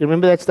naked. You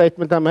remember that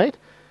statement I made?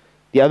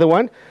 The other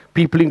one,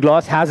 people in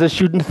glass houses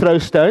shouldn't throw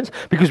stones,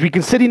 because we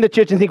can sit in the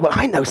church and think, well,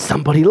 I know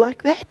somebody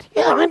like that.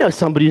 Yeah, I know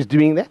somebody who's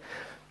doing that.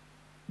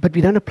 But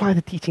we don't apply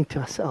the teaching to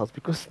ourselves,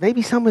 because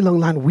maybe somewhere along the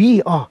line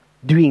we are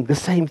doing the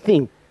same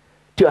thing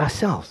to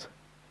ourselves.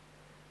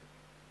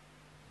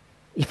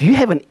 If you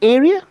have an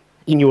area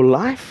in your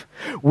life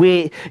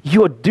where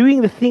you're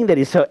doing the thing that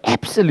is so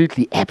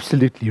absolutely,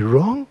 absolutely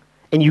wrong,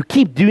 and you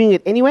keep doing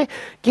it anyway,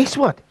 guess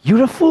what?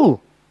 You're a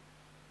fool.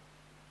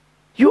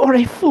 You are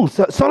a fool.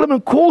 So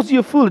Solomon calls you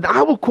a fool, and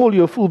I will call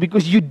you a fool,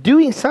 because you're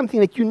doing something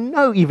that you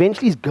know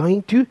eventually is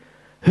going to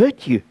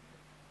hurt you.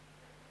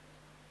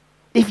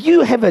 If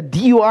you have a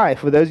DUI,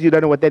 for those of you who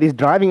don't know what that is,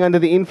 driving under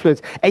the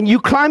influence, and you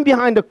climb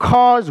behind a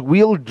car's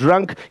wheel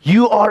drunk,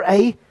 you are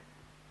a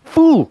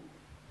fool.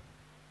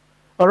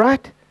 All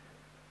right?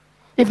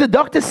 If the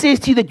doctor says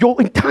to you that your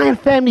entire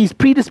family is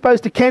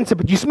predisposed to cancer,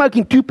 but you're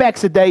smoking 2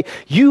 packs a day,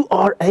 you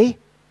are a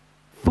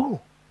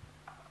fool.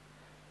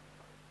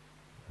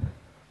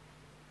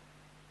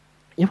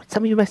 You know what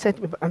some of you may say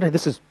to me, I know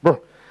this is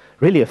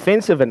really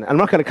offensive, and I'm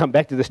not going to come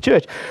back to this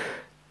church.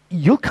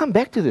 You'll come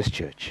back to this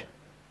church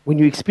when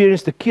you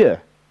experience the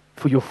cure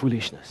for your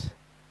foolishness.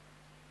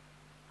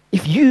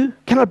 If you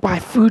cannot buy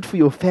food for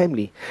your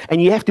family, and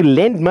you have to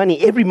lend money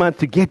every month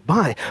to get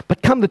by,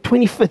 but come the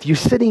 25th, you're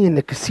sitting in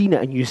the casino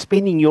and you're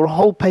spending your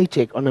whole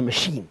paycheck on a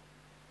machine,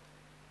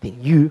 then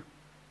you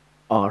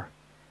are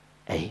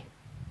a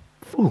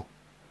fool.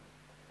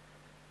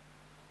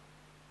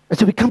 And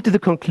so we come to the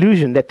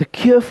conclusion that the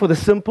cure for the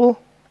simple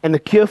and the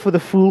cure for the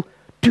fool,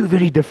 2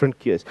 very different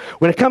cures.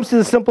 When it comes to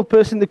the simple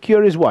person, the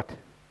cure is what?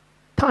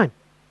 Time.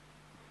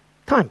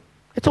 Time.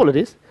 That's all it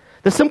is.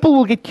 The simple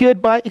will get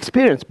cured by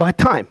experience, by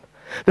time.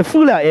 The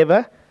fool,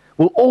 however,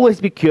 will always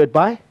be cured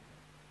by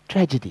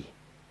tragedy.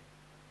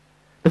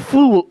 The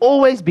fool will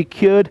always be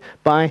cured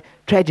by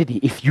tragedy.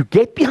 If you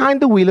get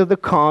behind the wheel of the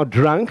car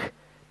drunk,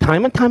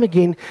 time and time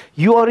again,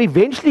 you are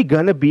eventually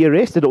going to be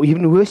arrested, or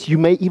even worse, you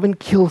may even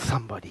kill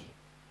somebody.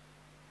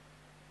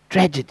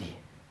 Tragedy.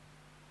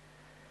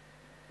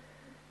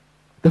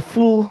 The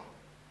fool,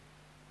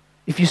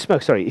 if you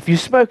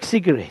smoke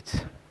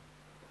cigarettes,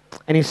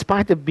 and in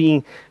spite of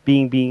being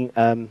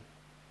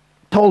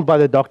told by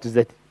the doctors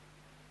that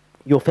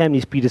your family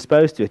is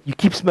predisposed to it, you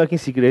keep smoking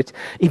cigarettes,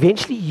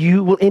 eventually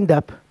you will end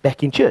up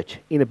back in church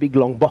in a big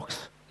long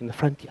box in the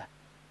front here.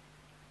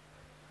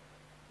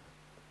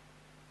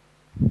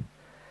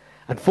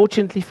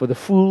 Unfortunately for the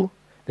fool,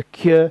 the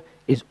cure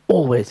is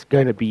always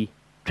going to be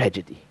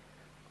tragedy.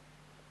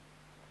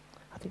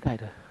 think I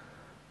had a...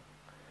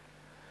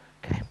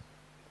 Okay.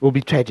 Will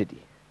be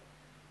tragedy.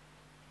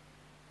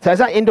 So as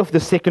I end off the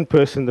second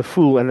person, the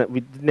fool, and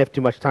we didn't have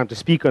too much time to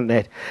speak on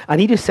that, I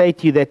need to say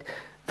to you that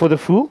for the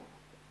fool,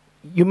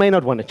 you may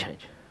not want to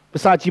change.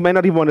 Besides, you may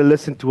not even want to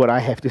listen to what I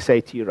have to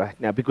say to you right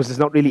now because it's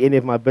not really any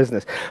of my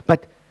business.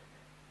 But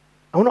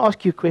I want to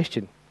ask you a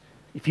question.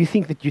 If you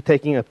think that you're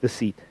taking up the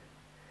seat,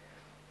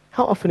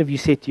 how often have you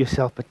said to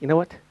yourself, but you know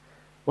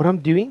what I'm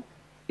doing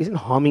isn't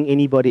harming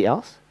anybody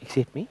else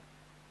except me?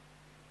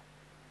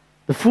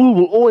 The fool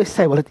will always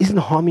say, well, it isn't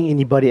harming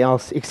anybody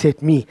else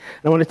except me.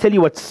 And I want to tell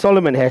you what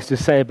Solomon has to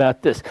say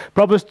about this.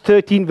 Proverbs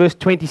 13 verse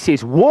 20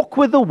 says, walk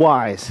with the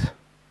wise,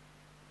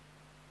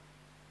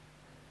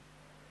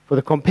 for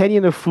the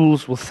companion of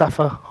fools will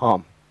suffer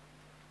harm.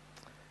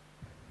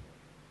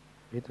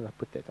 Where did I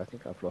put that? I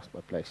think I've lost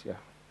my place here.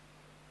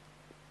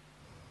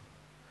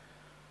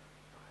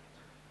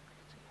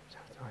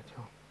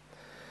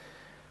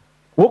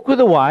 Walk with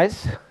the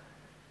wise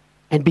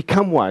and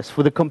become wise,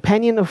 for the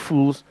companion of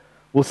fools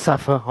will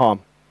suffer harm.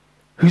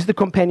 Who's the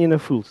companion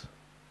of fools?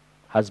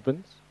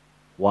 Husbands,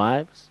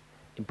 wives,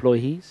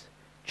 employees,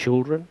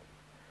 children.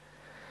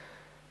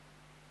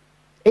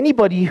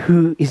 Anybody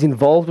who is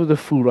involved with a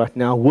fool right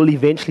now will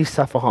eventually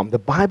suffer harm. The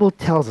Bible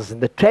tells us,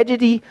 and the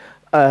tragedy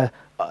of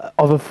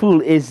a fool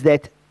is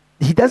that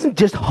he doesn't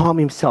just harm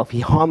himself,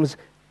 he harms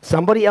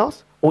somebody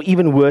else, or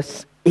even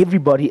worse,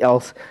 everybody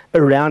else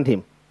around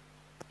him.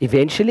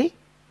 Eventually,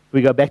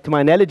 we go back to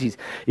my analogies.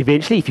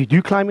 Eventually, if you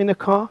do climb in a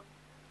car,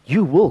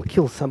 you will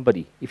kill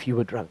somebody if you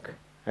were drunk,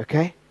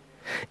 okay?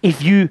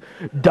 If you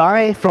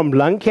die from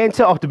lung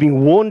cancer after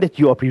being warned that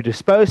you are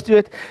predisposed to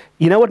it,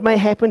 you know what may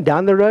happen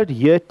down the road, a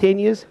year, 10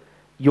 years?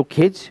 Your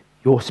kids,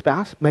 your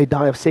spouse may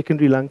die of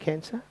secondary lung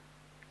cancer.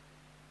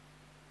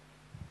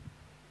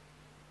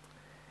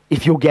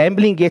 If your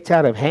gambling gets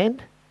out of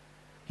hand,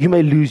 you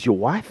may lose your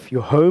wife,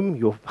 your home,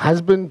 your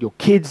husband, your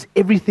kids,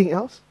 everything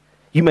else.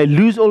 You may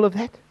lose all of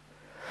that.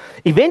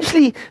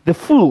 Eventually, the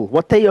fool,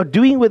 what they are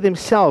doing with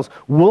themselves,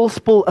 will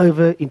spill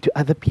over into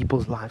other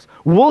people's lives,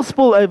 will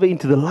spill over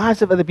into the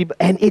lives of other people,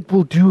 and it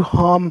will do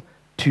harm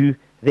to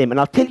them. And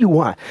I'll tell you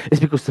why. It's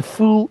because the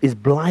fool is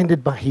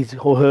blinded by his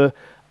or her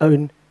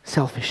own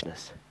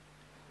selfishness.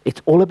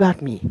 It's all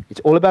about me.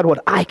 It's all about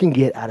what I can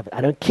get out of it. I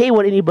don't care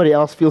what anybody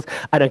else feels.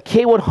 I don't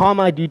care what harm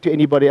I do to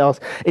anybody else.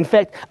 In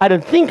fact, I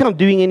don't think I'm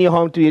doing any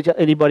harm to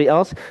anybody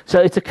else.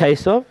 So it's a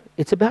case of,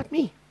 it's about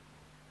me.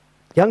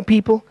 Young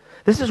people,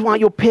 this is why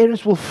your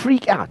parents will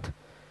freak out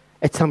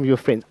at some of your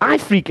friends. I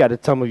freak out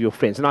at some of your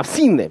friends, and I've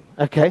seen them,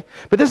 okay?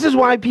 But this is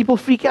why people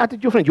freak out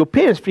at your friends. Your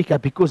parents freak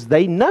out because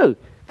they know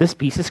this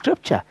piece of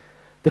scripture.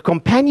 The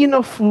companion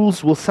of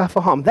fools will suffer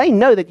harm. They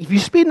know that if you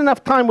spend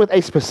enough time with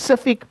a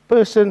specific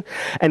person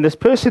and this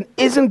person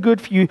isn't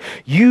good for you,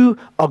 you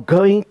are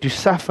going to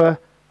suffer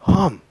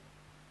harm.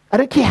 I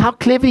don't care how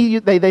clever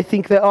they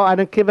think they are. I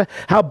don't care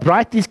how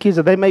bright these kids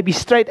are. They may be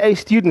straight A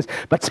students,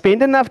 but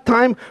spend enough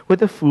time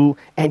with a fool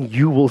and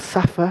you will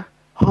suffer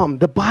harm.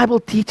 The Bible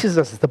teaches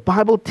us this. The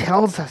Bible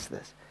tells us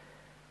this.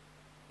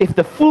 If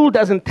the fool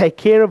doesn't take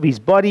care of his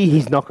body,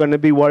 he's not going to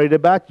be worried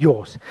about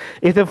yours.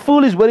 If the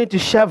fool is willing to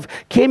shove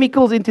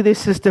chemicals into their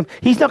system,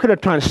 he's not going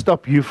to try and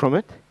stop you from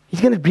it. He's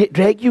going to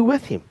drag you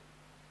with him.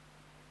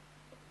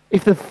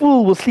 If the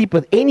fool will sleep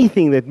with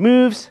anything that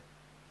moves,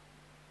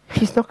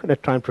 he's not going to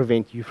try and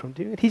prevent you from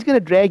doing it. He's going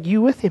to drag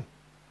you with him.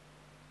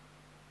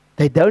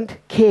 They don't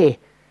care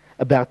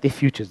about their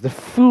futures. The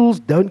fools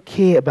don't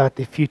care about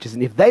their futures.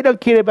 And if they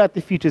don't care about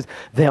their futures,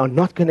 they are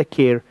not going to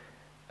care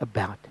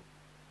about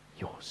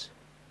yours.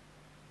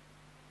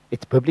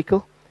 It's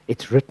biblical.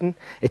 It's written.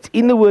 It's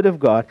in the Word of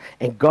God.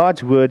 And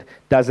God's Word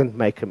doesn't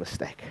make a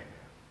mistake.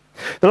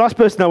 The last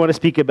person I want to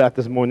speak about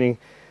this morning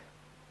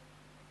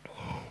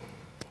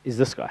is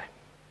this guy.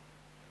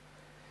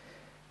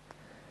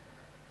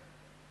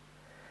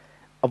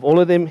 Of all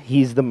of them,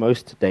 he's the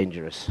most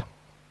dangerous.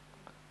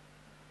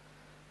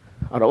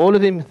 Out of all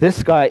of them,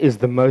 this guy is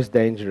the most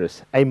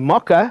dangerous. A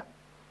mocker,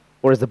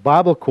 or as the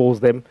Bible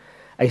calls them,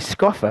 a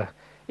scoffer,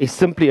 is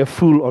simply a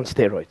fool on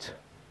steroids.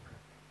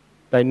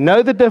 They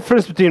know the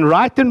difference between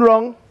right and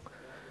wrong.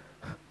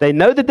 They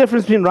know the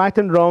difference between right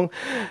and wrong,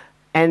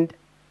 and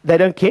they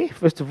don't care,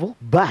 first of all,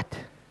 but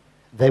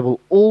they will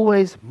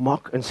always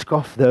mock and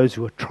scoff those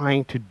who are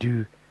trying to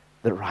do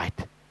the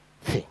right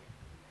thing.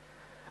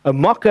 A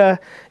mocker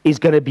is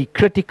going to be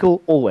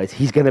critical always.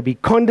 He's going to be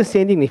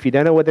condescending. If you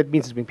don't know what that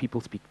means, it's when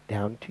people speak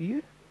down to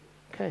you.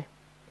 Okay.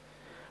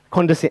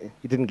 Condescend.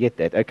 You didn't get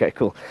that. Okay,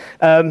 cool.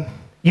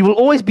 You will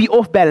always be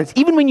off balance.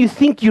 Even when you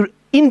think you're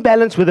in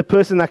balance with a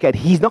person like that,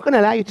 he's not going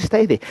to allow you to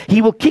stay there.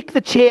 He will kick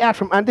the chair out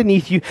from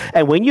underneath you,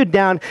 and when you're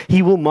down,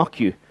 he will mock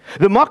you.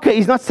 The mocker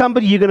is not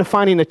somebody you're going to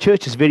find in a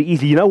church. It's very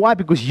easy. You know why?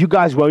 Because you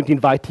guys won't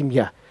invite him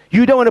here.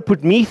 You don't want to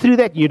put me through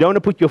that. You don't want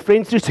to put your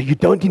friends through, so you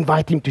don't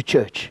invite him to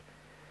church.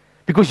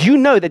 Because you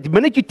know that the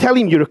minute you tell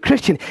him you're a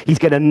Christian, he's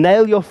going to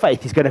nail your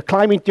faith. He's going to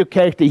climb into your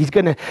character. He's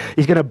going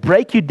to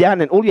break you down,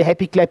 and all your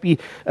happy, clappy,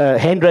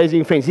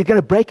 hand-raising friends, he's going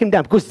to break them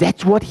down because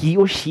that's what he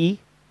or she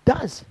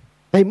does.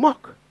 They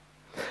mock.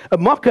 A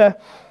mocker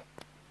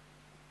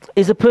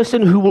is a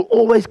person who will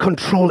always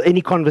control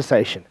any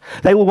conversation.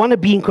 They will want to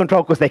be in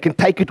control because they can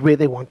take it where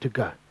they want to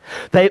go.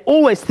 They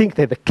always think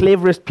they're the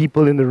cleverest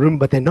people in the room,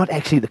 but they're not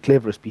actually the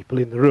cleverest people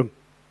in the room.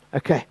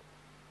 Okay.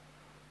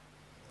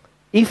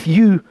 If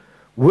you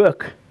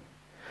work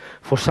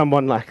for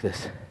someone like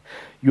this,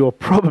 you're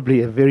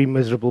probably a very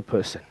miserable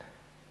person.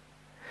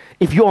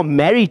 If you're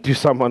married to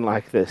someone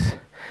like this,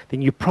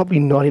 then you're probably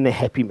not in a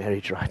happy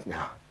marriage right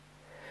now.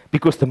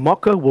 Because the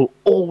mocker will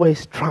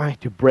always try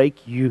to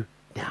break you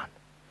down.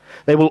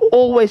 They will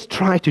always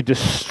try to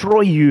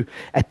destroy you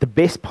at the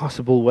best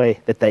possible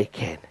way that they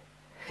can.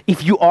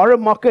 If you are a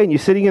mocker and you're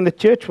sitting in the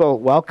church, well,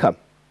 welcome.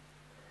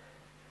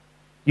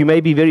 You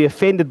may be very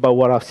offended by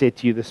what I've said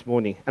to you this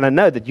morning. And I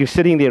know that you're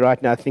sitting there right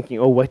now thinking,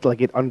 oh, wait till I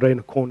get Andre in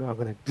a corner. I'm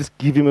going to just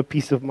give him a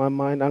piece of my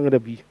mind. I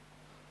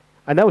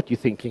know what you're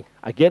thinking.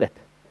 I get it.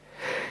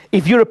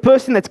 If you're a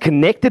person that's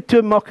connected to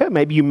a mocker,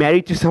 maybe you're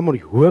married to someone,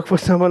 you work for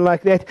someone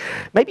like that,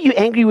 maybe you're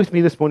angry with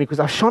me this morning because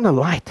I've shone a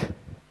light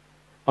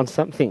on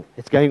something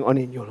that's going on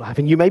in your life,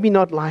 and you maybe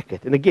not like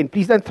it. And again,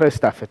 please don't throw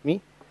stuff at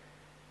me.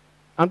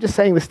 I'm just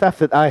saying the stuff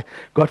that I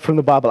got from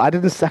the Bible. I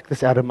didn't suck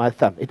this out of my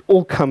thumb. It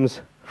all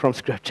comes from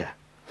Scripture.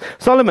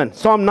 Solomon,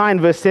 Psalm 9,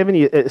 verse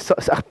 7,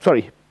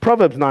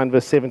 Proverbs 9,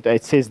 verse 7 to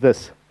 8 says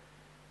this: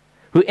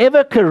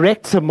 whoever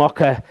corrects a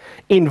mocker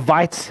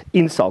invites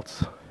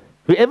insults.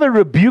 Whoever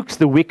rebukes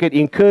the wicked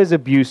incurs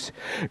abuse.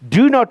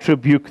 Do not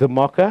rebuke the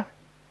mocker,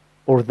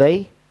 or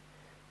they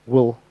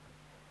will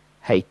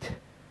hate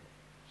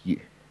you.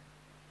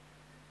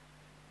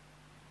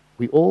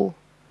 We all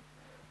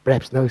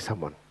perhaps know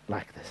someone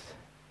like this.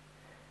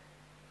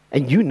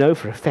 And you know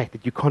for a fact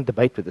that you can't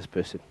debate with this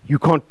person. You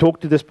can't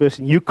talk to this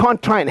person. You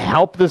can't try and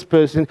help this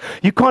person.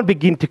 You can't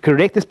begin to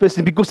correct this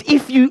person, because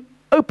if you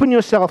open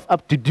yourself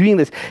up to doing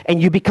this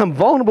and you become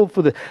vulnerable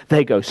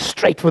they go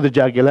straight for the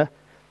jugular.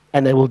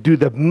 And they will do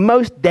the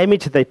most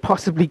damage that they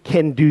possibly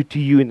can do to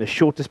you in the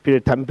shortest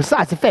period of time.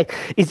 Besides, the fact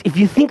is, if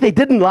you think they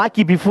didn't like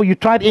you before you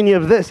tried any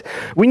of this,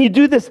 when you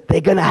do this,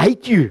 they're going to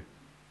hate you.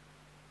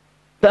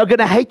 They're going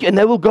to hate you, and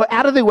they will go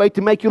out of their way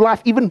to make your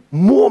life even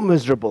more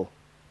miserable.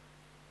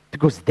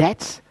 Because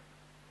that's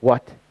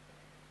what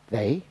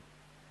they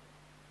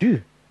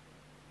do.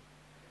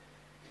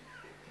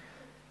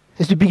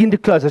 As we begin to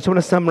close, I just want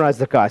to summarize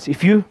the guys.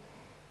 If you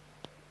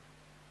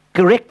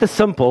correct the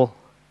simple,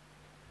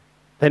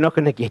 they're not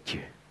going to get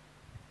you.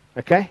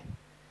 Okay?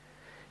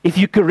 If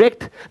you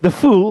correct the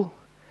fool,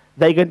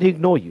 they're going to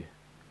ignore you.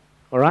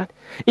 All right?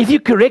 If you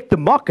correct the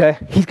mocker,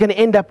 he's going to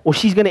end up, or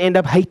she's going to end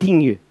up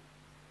hating you.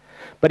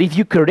 But if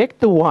you correct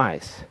the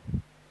wise,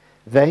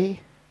 they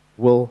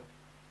will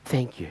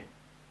thank you.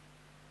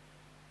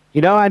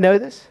 You know, I know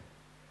this.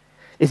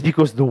 It's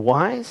because the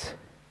wise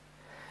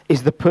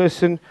is the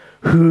person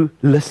who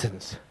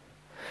listens,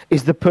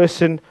 is the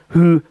person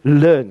who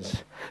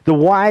learns. The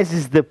wise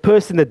is the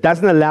person that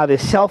doesn't allow their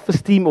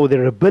self-esteem or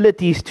their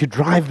abilities to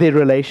drive their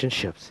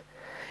relationships.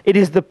 It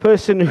is the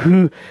person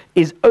who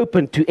is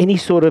open to any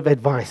sort of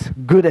advice,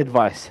 good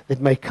advice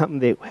that may come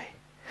their way.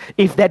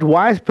 If that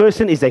wise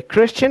person is a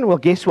Christian, well,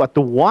 guess what?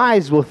 The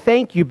wise will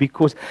thank you,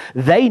 because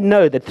they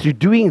know that through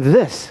doing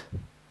this,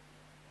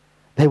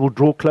 they will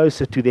draw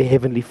closer to their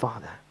Heavenly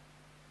Father.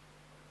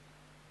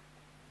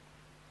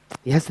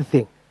 Here's the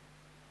thing.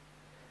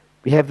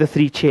 We have the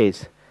 3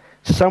 chairs.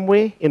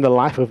 Somewhere in the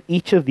life of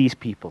each of these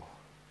people,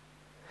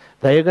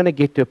 they are going to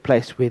get to a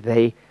place where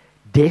they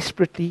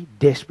desperately,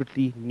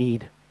 desperately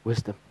need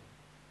wisdom.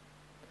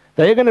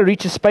 They are going to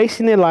reach a space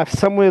in their life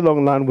somewhere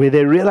along the line where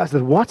they realize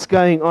that what's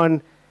going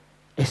on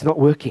is not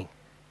working.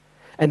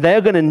 And they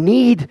are going to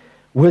need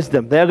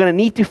wisdom. They are going to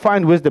need to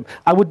find wisdom.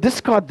 I would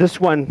discard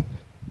this one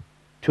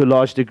to a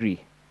large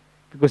degree,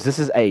 because this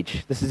is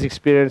age, this is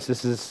experience,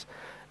 this is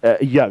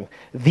young.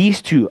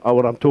 These two are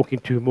what I'm talking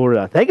to more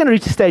about. They're going to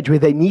reach a stage where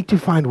they need to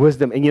find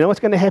wisdom. And you know what's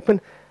going to happen?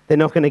 They're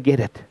not going to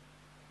get it.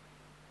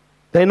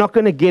 They're not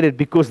going to get it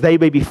because they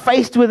may be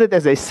faced with it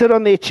as they sit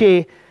on their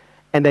chair,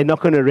 and they're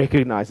not going to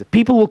recognize it.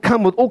 People will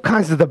come with all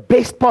kinds of the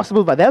best possible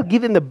advice. They'll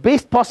give them the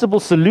best possible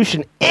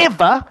solution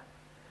ever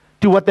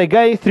to what they're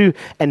going through,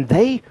 and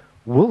they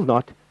will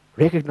not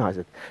recognize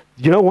it.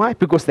 You know why?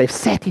 Because they've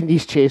sat in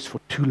these chairs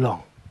for too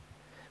long.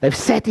 They've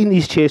sat in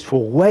these chairs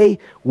for way,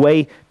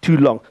 way too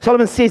long.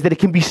 Solomon says that it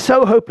can be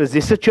so hopeless,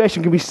 their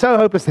situation can be so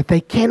hopeless that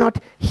they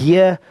cannot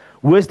hear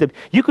wisdom.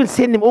 You can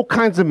send them all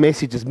kinds of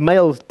messages,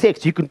 mails,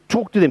 texts, you can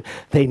talk to them.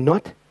 They're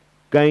not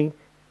going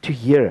to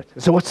hear it.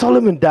 So what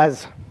Solomon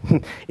does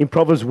in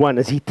Proverbs 1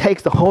 is he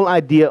takes the whole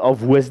idea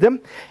of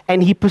wisdom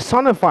and he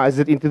personifies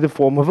it into the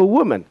form of a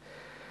woman,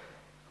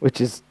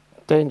 which is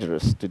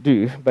dangerous to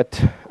do,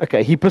 but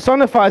okay, he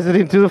personifies it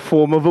into the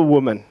form of a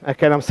woman.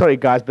 Okay, and I'm sorry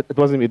guys, but it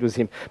wasn't me, it was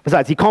him.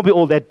 Besides, he can't be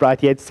all that bright.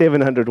 He had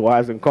 700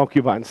 wives and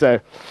concubines, so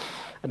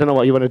I don't know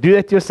why you want to do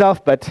that to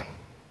yourself, but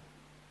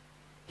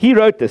he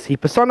wrote this. He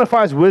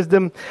personifies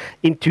wisdom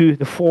into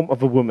the form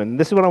of a woman.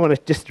 This is what I want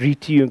to just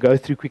read to you and go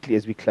through quickly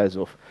as we close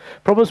off.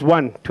 Proverbs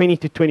 1, 20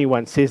 to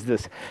 21 says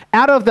this: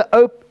 out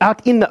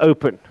in the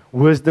open,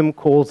 wisdom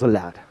calls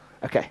aloud.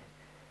 Okay,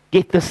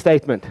 get this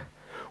statement.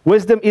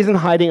 Wisdom isn't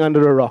hiding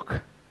under a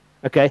rock.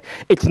 Okay?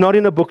 It's not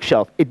in a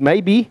bookshelf. It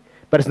may be,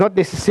 but it's not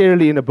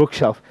necessarily in a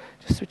bookshelf.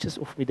 Just switch this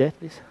off me, Dad,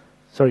 please.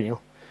 Sorry,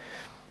 Neil.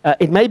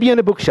 It may be in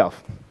a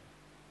bookshelf.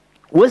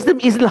 Wisdom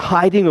isn't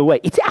hiding away.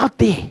 It's out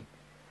there.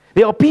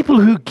 There are people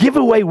who give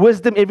away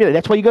wisdom every day.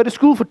 That's why you go to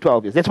school for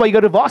 12 years. That's why you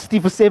go to varsity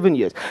for 7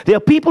 years. There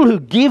are people who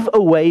give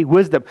away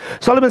wisdom.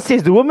 Solomon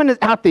says the woman is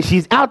out there.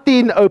 She's out there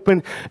in the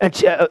open. And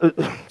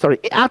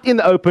out in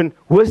the open,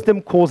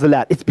 wisdom calls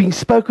aloud. It's being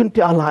spoken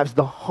to our lives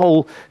the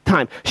whole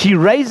time. She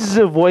raises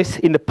her voice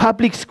in the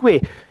public square.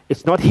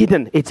 It's not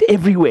hidden. It's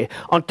everywhere.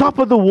 On top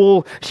of the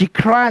wall, she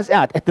cries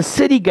out. At the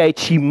city gate,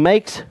 she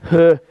makes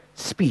her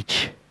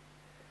speech.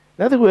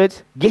 In other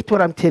words, get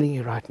what I'm telling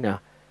you right now.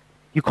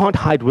 You can't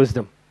hide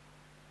wisdom.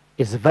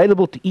 It's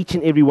available to each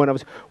and every one of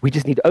us. We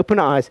just need to open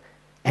our eyes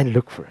and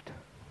look for it.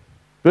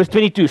 Verse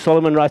 22,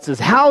 Solomon writes this,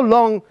 How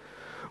long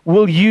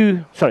will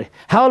you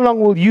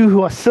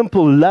who are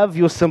simple love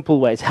your simple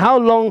ways? How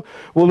long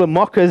will the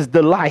mockers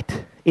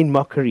delight in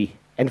mockery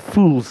and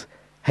fools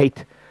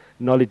hate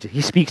knowledge?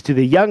 He speaks to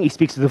the young, he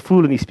speaks to the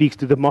fool, and he speaks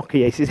to the mocker.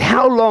 He says,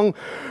 how long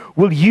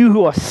will you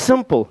who are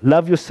simple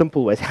love your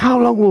simple ways? How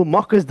long will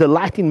mockers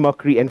delight in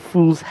mockery and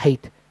fools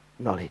hate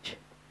knowledge?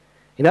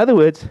 In other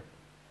words,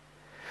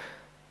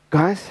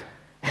 guys,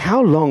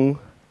 how long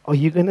are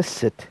you going to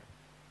sit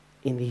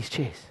in these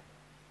chairs?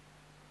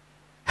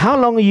 How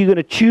long are you going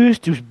to choose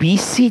to be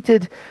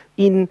seated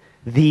in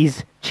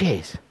these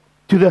chairs?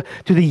 To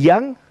the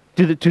young,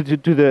 to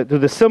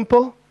the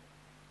simple?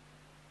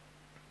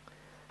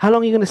 How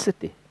long are you going to sit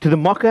there? To the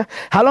mocker?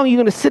 How long are you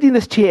going to sit in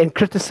this chair and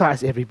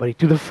criticize everybody?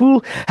 To the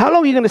fool? How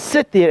long are you going to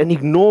sit there and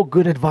ignore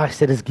good advice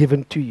that is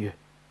given to you?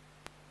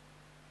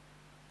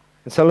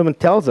 And Solomon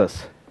tells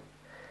us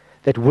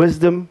that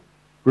wisdom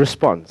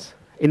responds.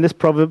 In this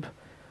proverb,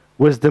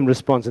 wisdom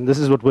responds. And this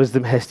is what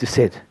wisdom has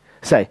to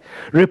say.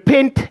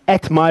 Repent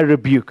at my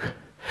rebuke.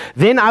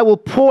 Then I will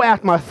pour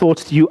out my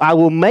thoughts to you. I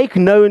will make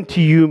known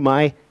to you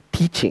my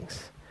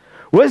teachings.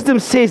 Wisdom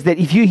says that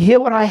if you hear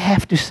what I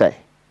have to say,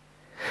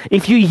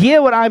 if you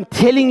hear what I'm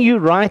telling you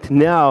right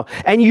now,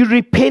 and you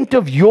repent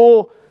of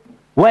your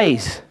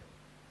ways,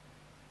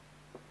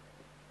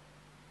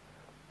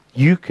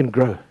 you can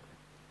grow.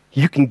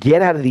 You can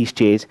get out of these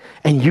chairs,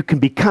 and you can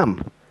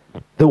become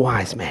the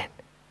wise man.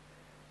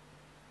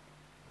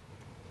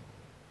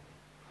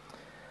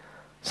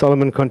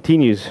 Solomon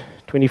continues,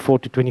 24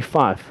 to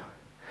 25.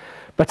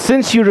 But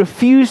since you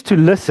refuse to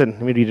listen,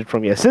 let me read it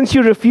from here. Since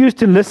you refuse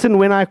to listen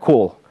when I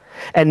call,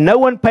 and no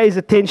one pays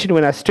attention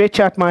when I stretch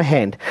out my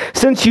hand,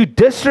 since you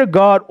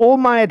disregard all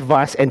my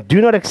advice and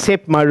do not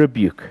accept my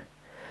rebuke,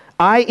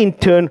 I in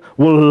turn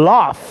will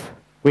laugh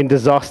when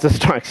disaster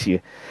strikes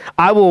you.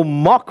 I will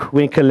mock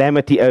when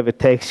calamity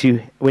overtakes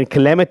you, when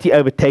calamity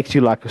overtakes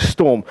you like a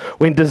storm,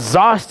 when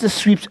disaster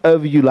sweeps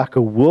over you like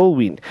a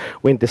whirlwind,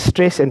 when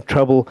distress and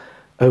trouble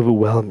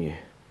overwhelm you.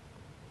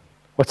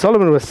 What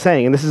Solomon was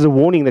saying, and this is a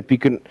warning that we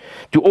can,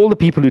 to all the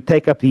people who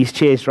take up these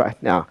chairs right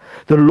now,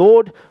 the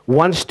Lord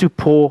wants to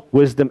pour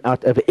wisdom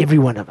out over every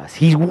one of us.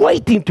 He's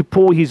waiting to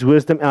pour his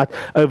wisdom out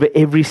over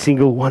every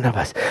single one of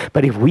us.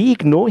 But if we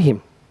ignore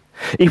him,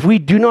 if we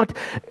do not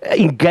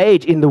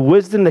engage in the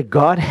wisdom that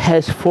God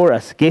has for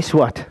us, guess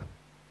what?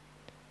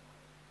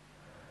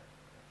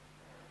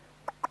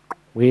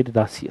 Where did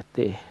I see it?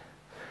 There.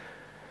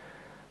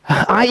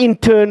 I in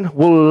turn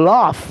will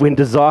laugh when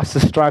disaster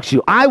strikes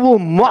you. I will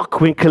mock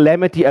when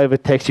calamity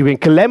overtakes you. When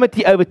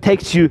calamity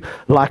overtakes you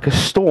like a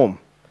storm.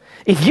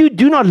 If you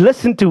do not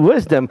listen to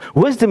wisdom,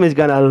 wisdom is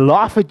going to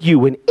laugh at you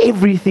when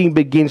everything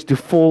begins to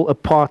fall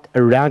apart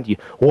around you.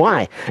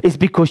 Why? It's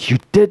because you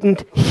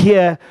didn't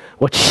hear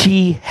what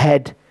she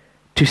had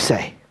to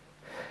say.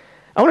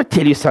 I want to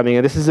tell you something,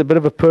 and this is a bit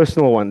of a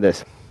personal one,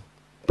 this.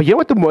 But you know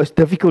what the most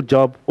difficult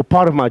job, or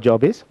part of my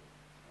job is?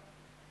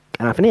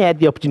 And I've only had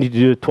the opportunity to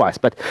do it twice,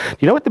 but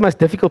you know what the most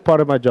difficult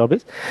part of my job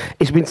is?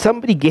 Is when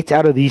somebody gets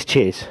out of these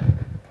chairs,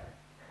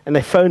 and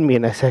they phone me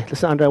and they say,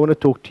 listen, Andre, I want to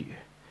talk to you.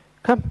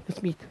 Come,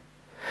 let's meet.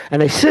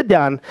 And they sit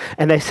down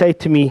and they say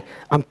to me,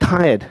 I'm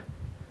tired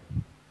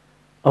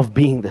of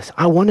being this.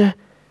 I want to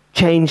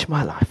change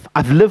my life.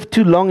 I've lived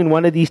too long in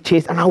one of these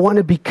chairs and I want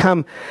to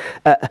become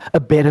a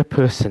better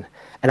person.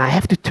 And I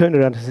have to turn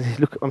around and say,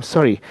 look, I'm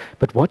sorry,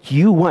 but what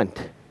you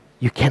want,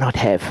 you cannot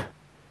have.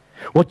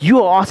 What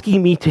you are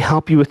asking me to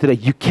help you with today,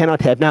 you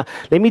cannot have. Now,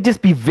 let me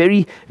just be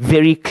very,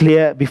 very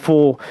clear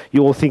before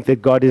you all think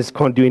that God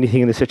can't do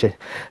anything in this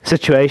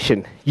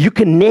situation. You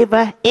can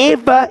never,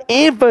 ever,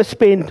 ever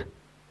spend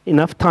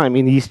enough time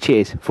in these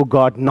chairs for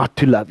God not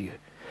to love you.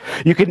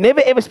 You could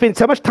never, ever spend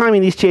so much time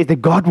in these chairs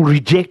that God will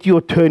reject you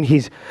or turn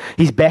his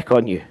back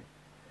on you.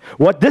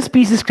 What this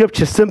piece of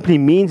scripture simply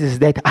means is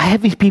that I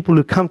have these people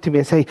who come to me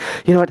and say,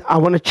 you know what, I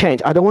want to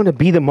change. I don't want to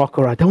be the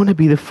mocker. I don't want to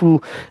be the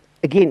fool.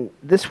 Again,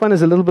 this one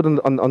is a little bit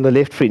on the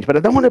left fringe, but I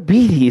don't want to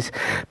be these.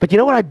 But you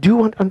know what I do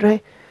want,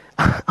 Andre?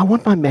 I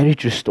want my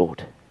marriage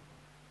restored.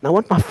 And I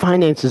want my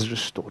finances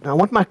restored. And I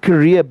want my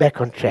career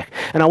back on track.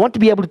 And I want to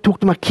be able to talk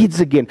to my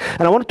kids again.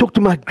 And I want to talk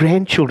to my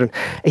grandchildren.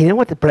 And you know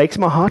what that breaks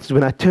my heart is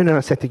when I turn around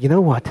and say, you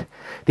know what?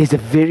 There's a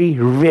very,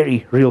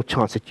 very real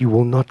chance that you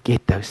will not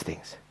get those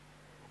things.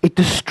 It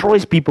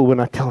destroys people when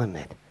I tell them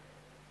that.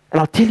 And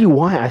I'll tell you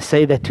why I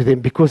say that to them,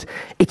 because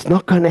it's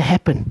not going to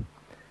happen.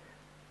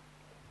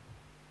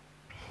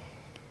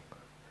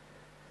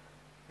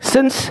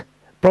 Since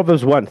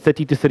Proverbs 1,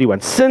 30 to 31,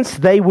 since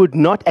they would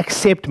not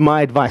accept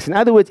my advice. In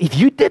other words, if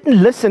you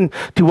didn't listen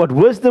to what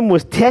wisdom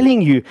was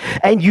telling you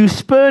and you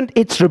spurned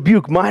its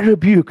rebuke, my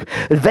rebuke,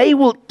 they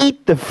will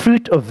eat the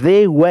fruit of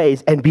their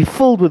ways and be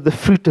filled with the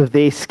fruit of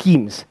their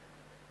schemes.